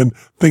Donovan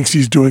thinks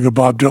he's doing a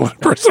Bob Dylan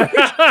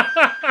impersonation.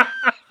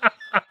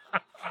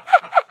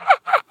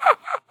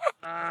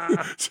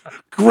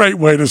 Great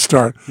way to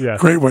start. Yeah.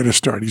 Great way to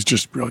start. He's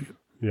just brilliant.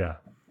 yeah.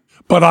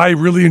 But I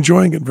really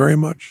enjoying it very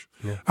much.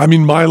 Yeah. I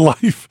mean, my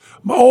life,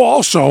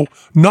 also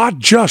not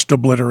just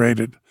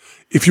Obliterated.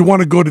 If you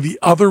want to go to the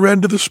other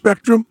end of the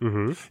spectrum,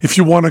 if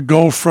you want to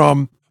go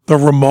from the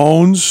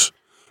Ramones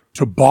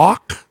to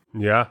Bach,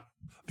 Yeah.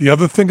 the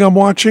other thing I'm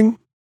watching,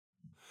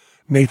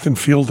 Nathan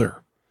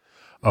Fielder,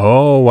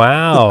 Oh,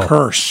 wow. The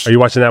Curse. Are you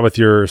watching that with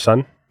your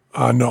son?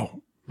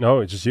 No, No,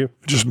 it's just you.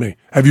 just me.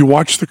 Have you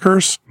watched The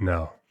Curse?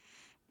 No.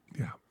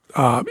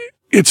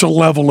 It's a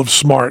level of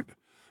smart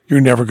you're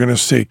never going to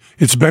see.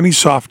 It's Benny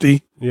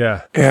Softy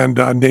Yeah. and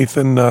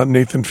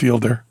Nathan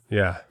Fielder.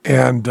 Yeah.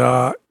 And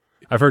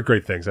I've heard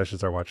great things. I should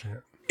start watching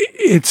it.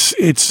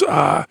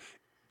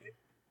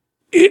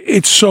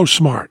 it's so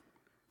smart.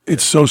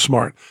 It's so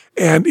smart.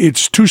 And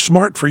it's too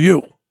smart for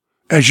you.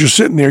 As you're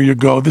sitting there, you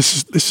go,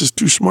 this is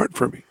too smart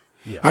for me.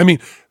 Yeah. I mean,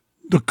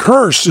 The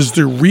Curse is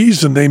the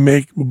reason they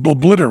make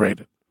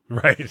Obliterated.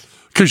 Right.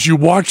 Because you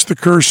watch The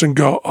Curse and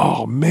go,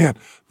 oh man,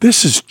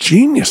 this is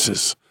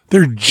geniuses.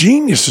 They're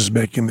geniuses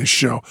making this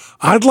show.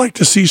 I'd like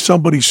to see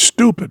somebody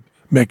stupid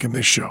making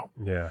this show.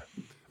 Yeah.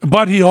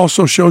 But he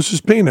also shows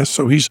his penis,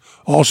 so he's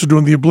also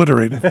doing the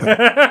Obliterated thing.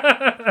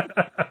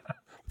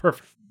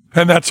 Perfect.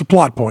 And that's a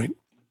plot point.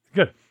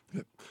 Good.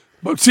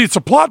 But see, it's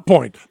a plot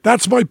point.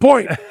 That's my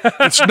point.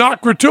 It's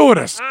not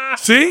gratuitous.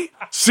 See?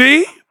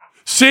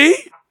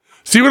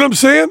 See what I'm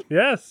saying?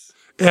 Yes.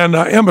 And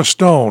Emma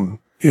Stone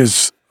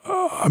is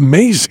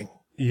amazing.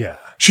 Yeah.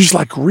 She's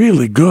like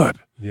really good.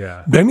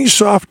 Yeah. Benny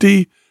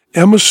Safdie,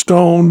 Emma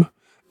Stone,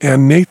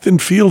 and Nathan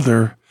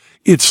Fielder,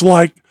 it's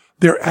like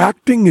their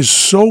acting is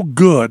so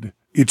good,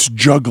 it's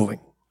juggling.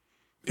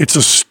 It's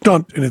a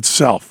stunt in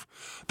itself.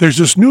 There's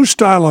this new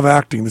style of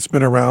acting that's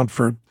been around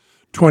for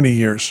 20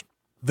 years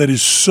that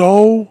is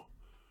so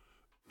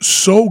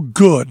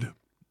good,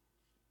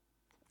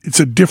 it's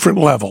a different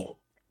level.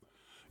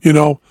 You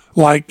know,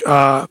 like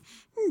the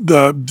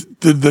De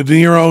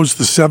Niro's,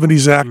 the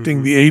 70s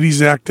acting, the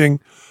 80s acting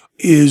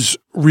is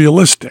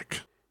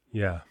realistic.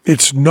 Yeah.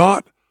 It's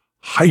not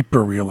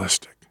hyper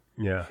realistic.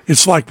 Yeah.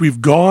 It's like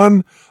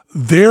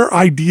their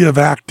idea of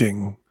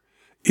acting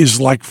is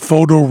like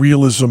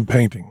photorealism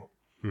painting,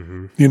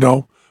 you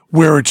know,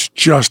 where it's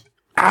just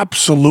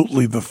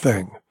absolutely the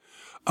thing.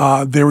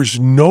 There is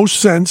no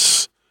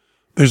sense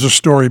there's a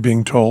story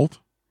being told.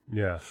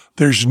 Yeah.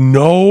 There's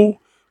no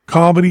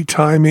comedy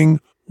timing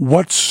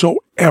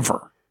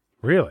whatsoever.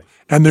 Really?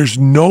 And there's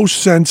no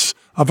sense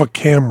of a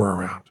camera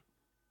around.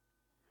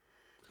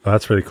 Oh,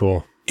 that's really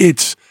cool.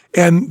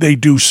 And they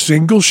do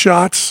single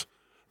shots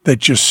that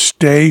just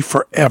stay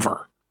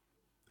forever.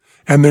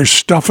 And there's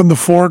stuff in the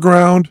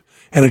foreground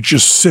and it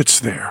just sits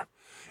there.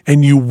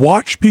 And you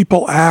watch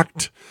people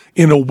act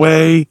in a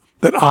way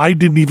that I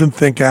didn't even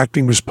think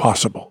acting was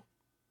possible.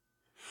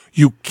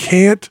 You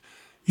can't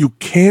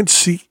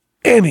see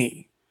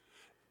any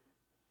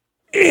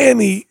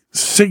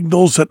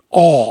signals at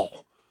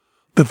all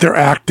that they're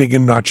acting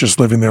and not just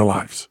living their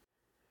lives.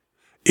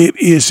 It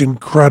is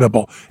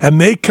incredible. And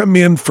they come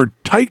in for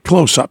tight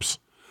close-ups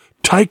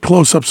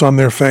on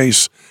their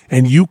face,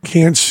 and you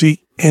can't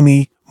see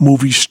any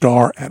movie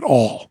star at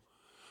all.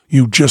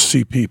 You just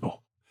see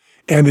people.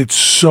 And it's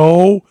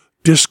so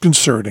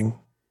disconcerting.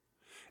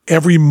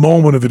 Every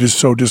moment of it is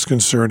so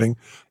disconcerting.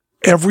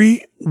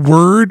 Every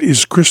word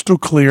is crystal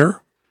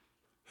clear,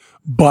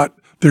 but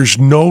there's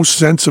no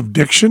sense of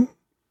diction.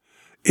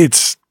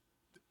 It's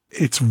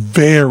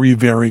very,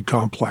 very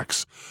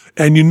complex.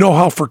 And you know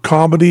how for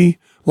comedy,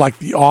 like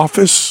The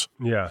Office,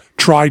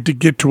 tried to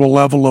get to a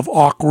level of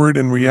awkward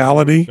and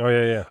reality? Oh,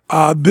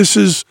 yeah. This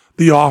is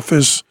The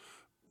Office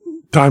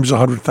times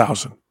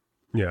 100,000.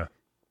 Yeah.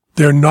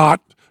 They're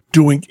not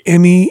doing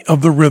any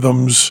of the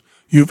rhythms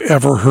you've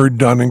ever heard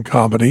done in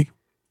comedy.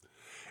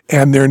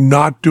 And they're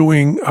not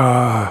doing,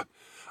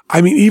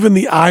 even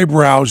the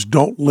eyebrows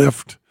don't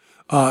lift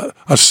a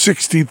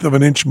 1/16 of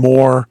an inch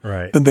more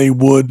than they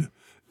would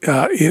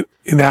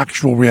in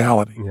actual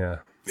reality. Yeah.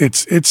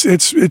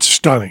 It's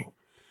stunning.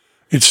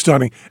 It's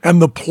stunning.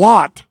 And the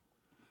plot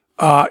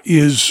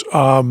is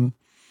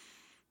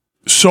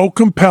so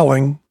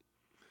compelling,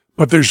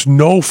 but there's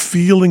no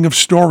feeling of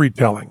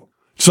storytelling.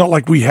 It's not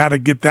like we had to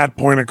get that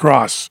point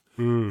across.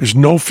 There's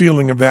no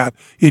feeling of that.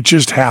 It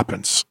just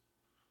happens.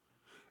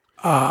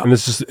 And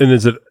is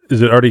it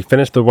already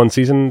finished, the one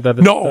season that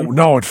it's done?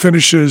 No, it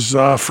finishes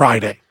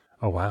Friday.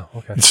 Oh, wow.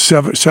 Okay. It's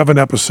seven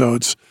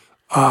episodes.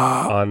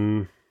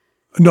 No,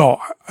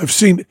 I've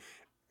seen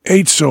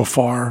 8 so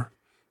far.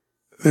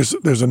 There's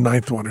a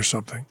 9th one or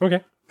something.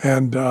 Okay.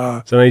 And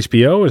is it on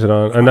HBO? Is it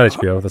on? Not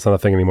HBO. That's not a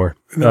thing anymore.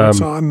 No,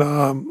 it's on.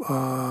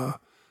 I'm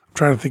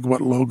trying to think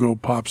what logo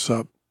pops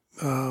up.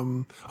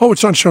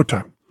 It's on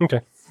Showtime.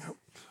 Okay.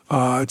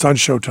 It's on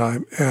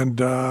Showtime,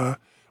 and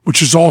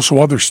which is also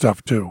other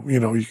stuff too. You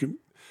know, you can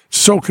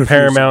so confusing.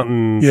 Paramount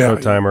and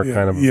Showtime are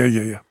kind of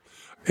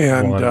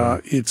and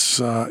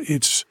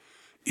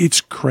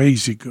it's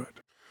crazy good.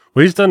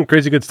 Well, he's done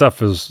crazy good stuff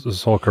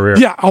his whole career.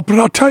 Yeah, but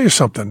I'll tell you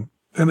something.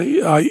 And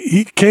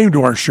he came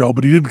to our show,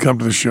 but he didn't come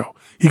to the show.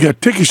 He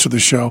got tickets to the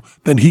show,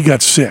 then he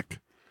got sick.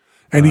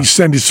 And he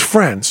sent his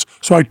friends.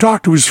 So I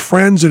talked to his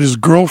friends and his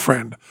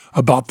girlfriend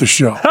about the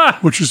show,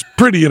 which is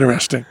pretty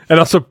interesting. And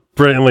also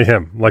brilliantly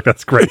him. Like,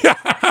 that's great.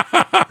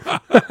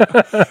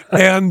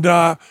 And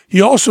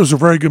he also is a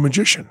very good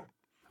magician.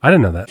 I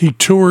didn't know that. He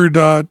toured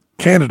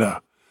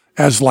Canada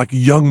as like a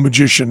young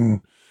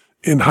magician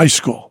in high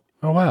school.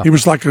 Oh, wow. He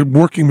was like a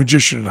working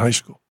magician in high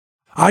school.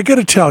 I got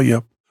to tell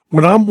you,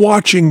 when I'm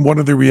watching one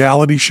of the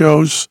reality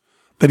shows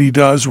that he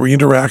does where he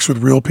interacts with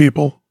real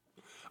people,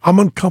 I'm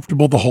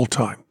uncomfortable the whole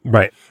time.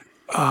 Right.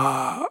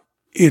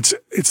 It's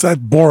that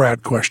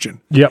Borat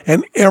question. Yep.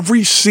 And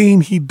every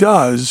scene he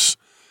does,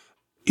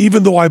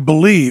 even though I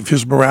believe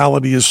his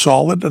morality is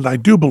solid, and I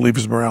do believe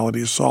his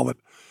morality is solid,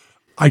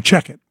 I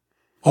check it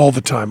all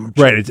the time.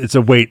 Right. It's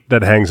a weight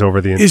that hangs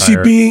over the entire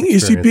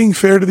Is he being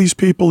fair to these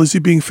people? Is he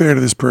being fair to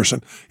this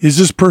person? Is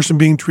this person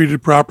being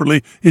treated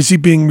properly? Is he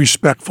being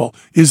respectful?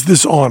 Is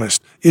this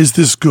honest? Is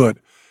this good?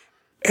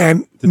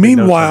 And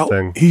meanwhile,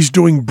 he's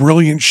doing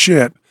brilliant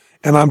shit,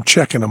 and I'm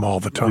checking him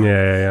all the time.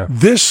 Yeah.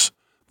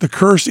 The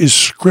curse is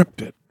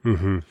scripted.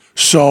 Mm-hmm.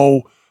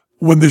 So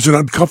when there's an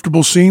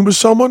uncomfortable scene with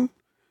someone,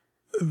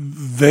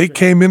 they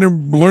came in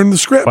and learned the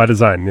script. By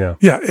design, yeah.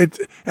 Yeah,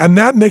 and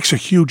that makes a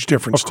huge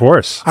difference. Of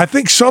course. I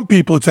think some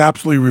people, it's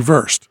absolutely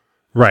reversed.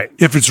 Right.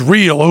 If it's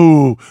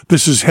real,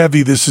 this is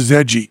heavy, this is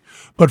edgy.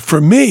 But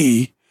for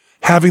me,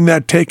 having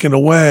that taken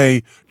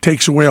away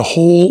takes away a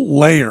whole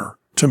layer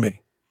to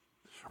me.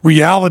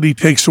 Reality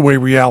takes away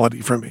reality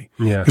for me.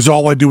 Yeah. Because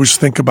all I do is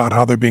think about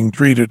how they're being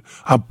treated.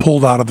 I'm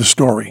pulled out of the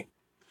story.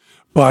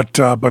 But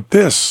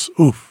this,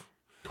 oof.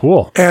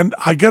 Cool. And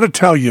I got to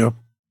tell you,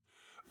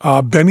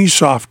 Benny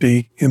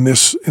Safdie in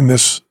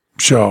this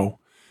show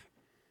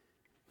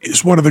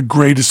is one of the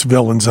greatest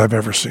villains I've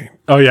ever seen.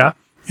 Oh, yeah?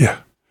 Yeah.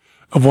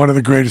 Of one of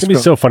the greatest. It'd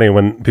be so funny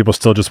when people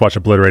still just watch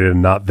Obliterated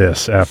and not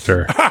this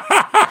after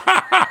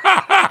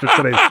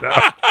today's show.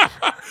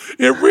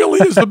 It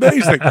really is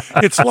amazing.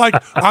 It's like,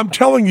 I'm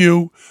telling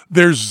you,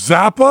 there's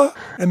Zappa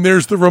and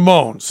there's the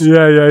Ramones.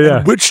 Yeah.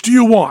 And which do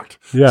you want?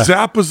 Yeah.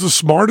 Zappa's the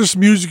smartest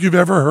music you've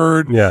ever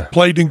heard. Yeah.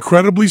 Played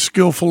incredibly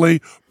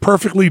skillfully,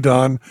 perfectly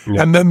done.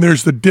 Yeah. And then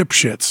there's the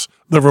dipshits,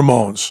 the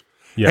Ramones.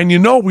 Yeah. And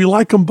we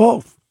like them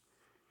both.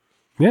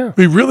 Yeah.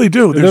 We really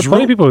do. There's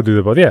plenty of people who do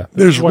them both, yeah.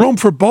 There's room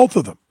for both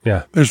of them.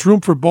 Yeah. There's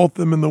room for both of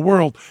them in the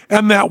world.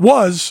 And that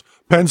was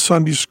Penn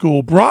Sunday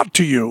School, brought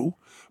to you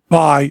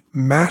by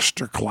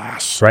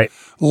Masterclass. Right.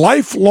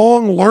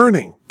 Lifelong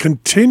learning.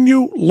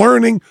 Continue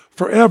learning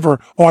forever.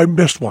 Oh, I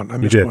missed one.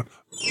 You did. One.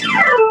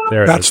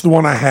 There That's the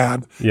one I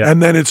had. Yeah.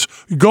 And then it's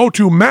go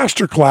to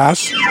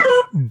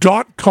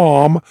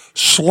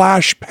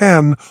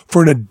masterclass.com/pen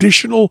for an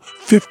additional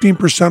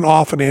 15%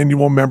 off an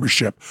annual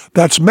membership.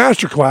 That's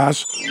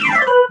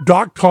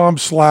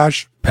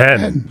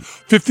masterclass.com/pen.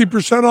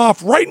 15%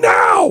 off right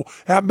now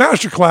at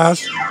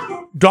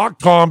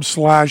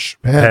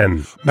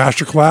masterclass.com/pen.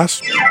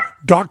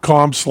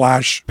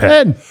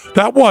 Masterclass.com/pen.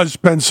 That was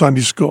Penn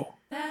Sunday School.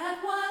 That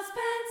was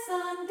Penn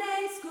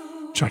Sunday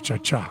School.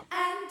 Cha-cha-cha.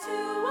 And to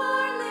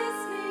our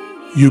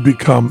listening You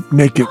become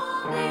naked.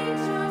 all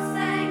nature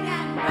sang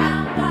and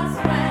round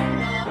us rang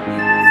the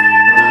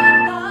music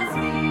of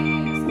the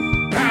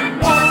spheres. That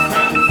was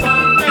Penn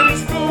Sunday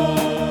School.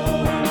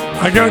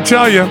 I gotta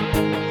tell you,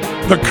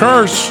 the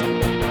curse,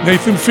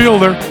 Nathan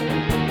Fielder,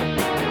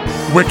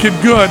 wicked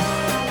good.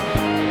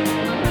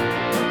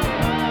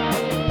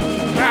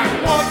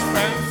 That was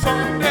Penn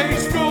Sunday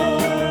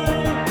School.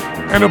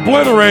 And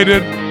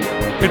Obliterated,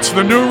 it's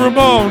the new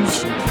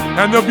Ramones,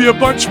 and there'll be a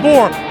bunch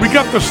more. We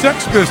got the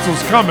Sex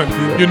Pistols coming.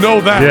 You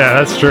know that. Yeah,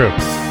 that's true.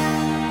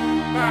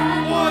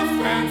 That was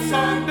Penn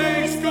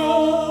Sunday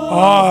School.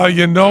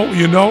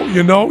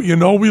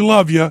 We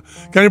love you.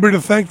 Got anybody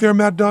to thank there,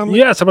 Matt Donnelly?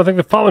 Yes, I want to thank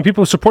the following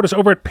people who support us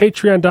over at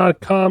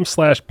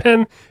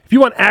patreon.com/pen. If you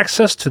want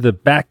access to the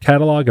back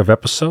catalog of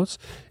episodes,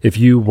 if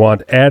you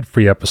want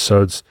ad-free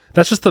episodes,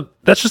 that's just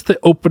the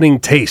opening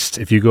taste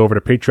if you go over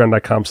to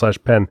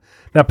patreon.com/pen.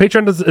 Now,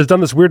 Patreon has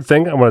done this weird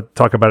thing. I want to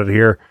talk about it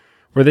here,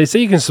 where they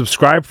say you can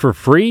subscribe for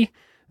free.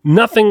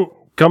 Nothing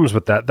comes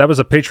with that. That was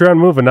a Patreon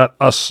move and not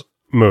us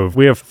move.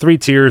 We have 3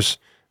 tiers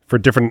for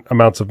different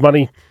amounts of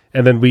money,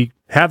 and then we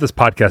have this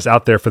podcast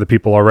out there for the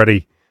people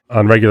already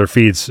on regular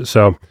feeds.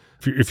 So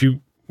if you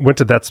went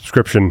to that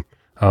subscription,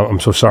 I'm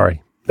so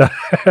sorry.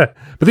 But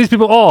these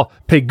people all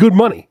pay good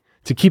money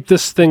to keep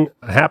this thing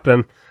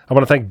happening. I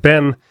want to thank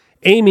Ben,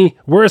 Amy,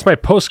 where is my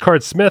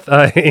postcard Smith?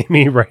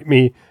 Amy, write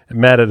me at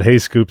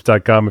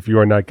matt@heyscoops.com if you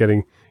are not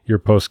getting your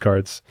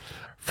postcards.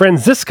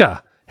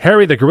 Franziska,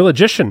 Harry the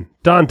Gorillagician,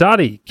 Don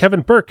Dottie,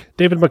 Kevin Burke,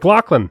 David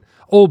McLaughlin,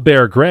 Old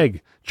Bear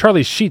Greg,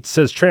 Charlie Sheets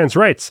says trans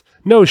rights,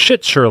 no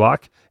shit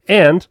Sherlock,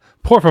 and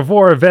por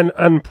favor ven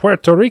en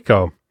Puerto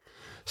Rico.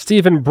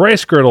 Stephen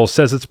Bracegirdle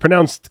says it's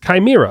pronounced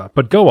chimera,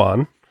 but go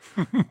on.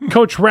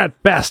 Coach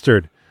Rat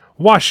Bastard,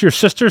 wash your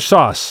sister's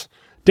sauce.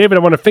 David,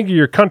 I want to finger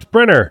your cunt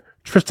Brenner.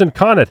 Tristan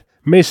Connet,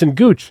 Mason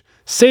Gooch,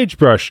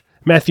 Sagebrush,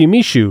 Matthew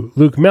Mishu,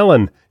 Luke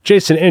Mellon,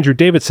 Jason Andrew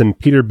Davidson,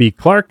 Peter B.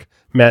 Clark,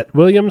 Matt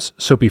Williams,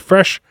 Soapy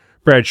Fresh,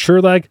 Brad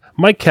Sherlag,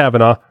 Mike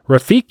Kavanaugh,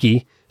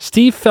 Rafiki,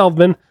 Steve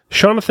Feldman,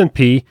 Jonathan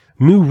P.,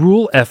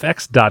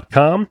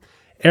 NewRuleFX.com,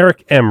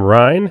 Eric M.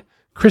 Ryan,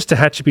 Krista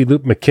Hatchaby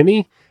Loop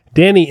McKinney,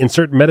 Danny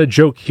Insert Meta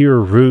Joke Here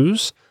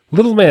Ruse,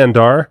 Little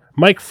Mandar,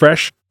 Mike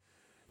Fresh,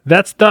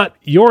 That's Not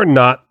Your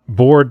Not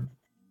Bored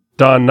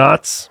Don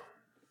Knotts,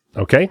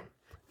 okay,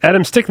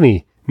 Adam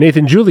Stickney,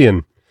 Nathan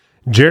Julian,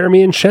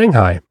 Jeremy in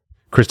Shanghai,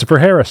 Christopher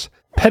Harris,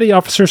 Petty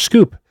Officer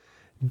Scoop,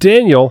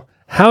 Daniel,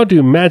 How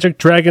Do Magic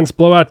Dragons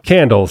Blow Out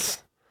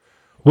Candles,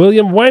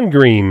 William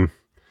Wengreen,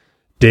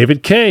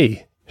 David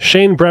K.,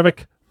 Shane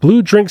Brevick,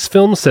 Blue Drinks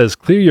Film says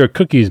clear your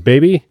cookies,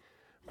 baby,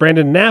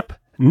 Brandon Knapp,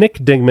 Nick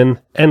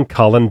Dingman, and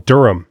Colin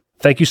Durham.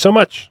 Thank you so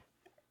much.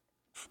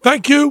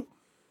 Thank you.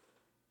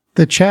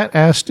 The chat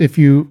asked if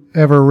you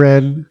ever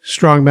read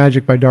Strong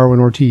Magic by Darwin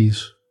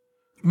Ortiz.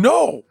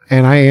 No.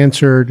 And I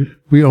answered,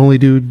 we only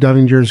do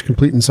Dunninger's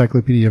Complete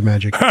Encyclopedia of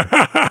Magic.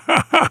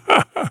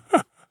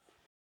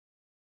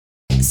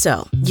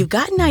 So, you've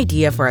got an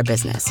idea for a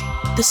business.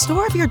 The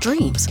store of your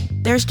dreams.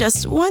 There's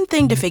just one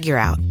thing to figure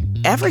out.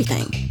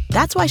 Everything.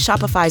 That's why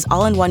Shopify's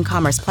all-in-one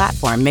commerce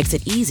platform makes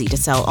it easy to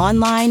sell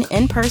online,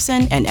 in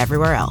person, and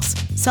everywhere else.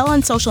 Sell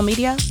on social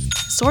media,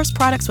 source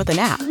products with an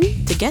app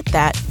to get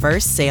that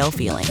first sale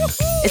feeling.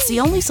 It's the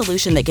only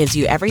solution that gives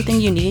you everything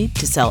you need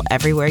to sell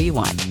everywhere you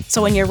want.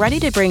 So when you're ready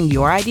to bring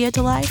your idea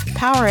to life,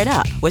 power it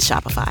up with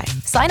Shopify.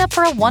 Sign up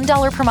for a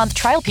 $1 per month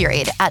trial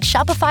period at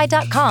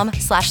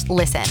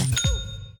shopify.com/listen.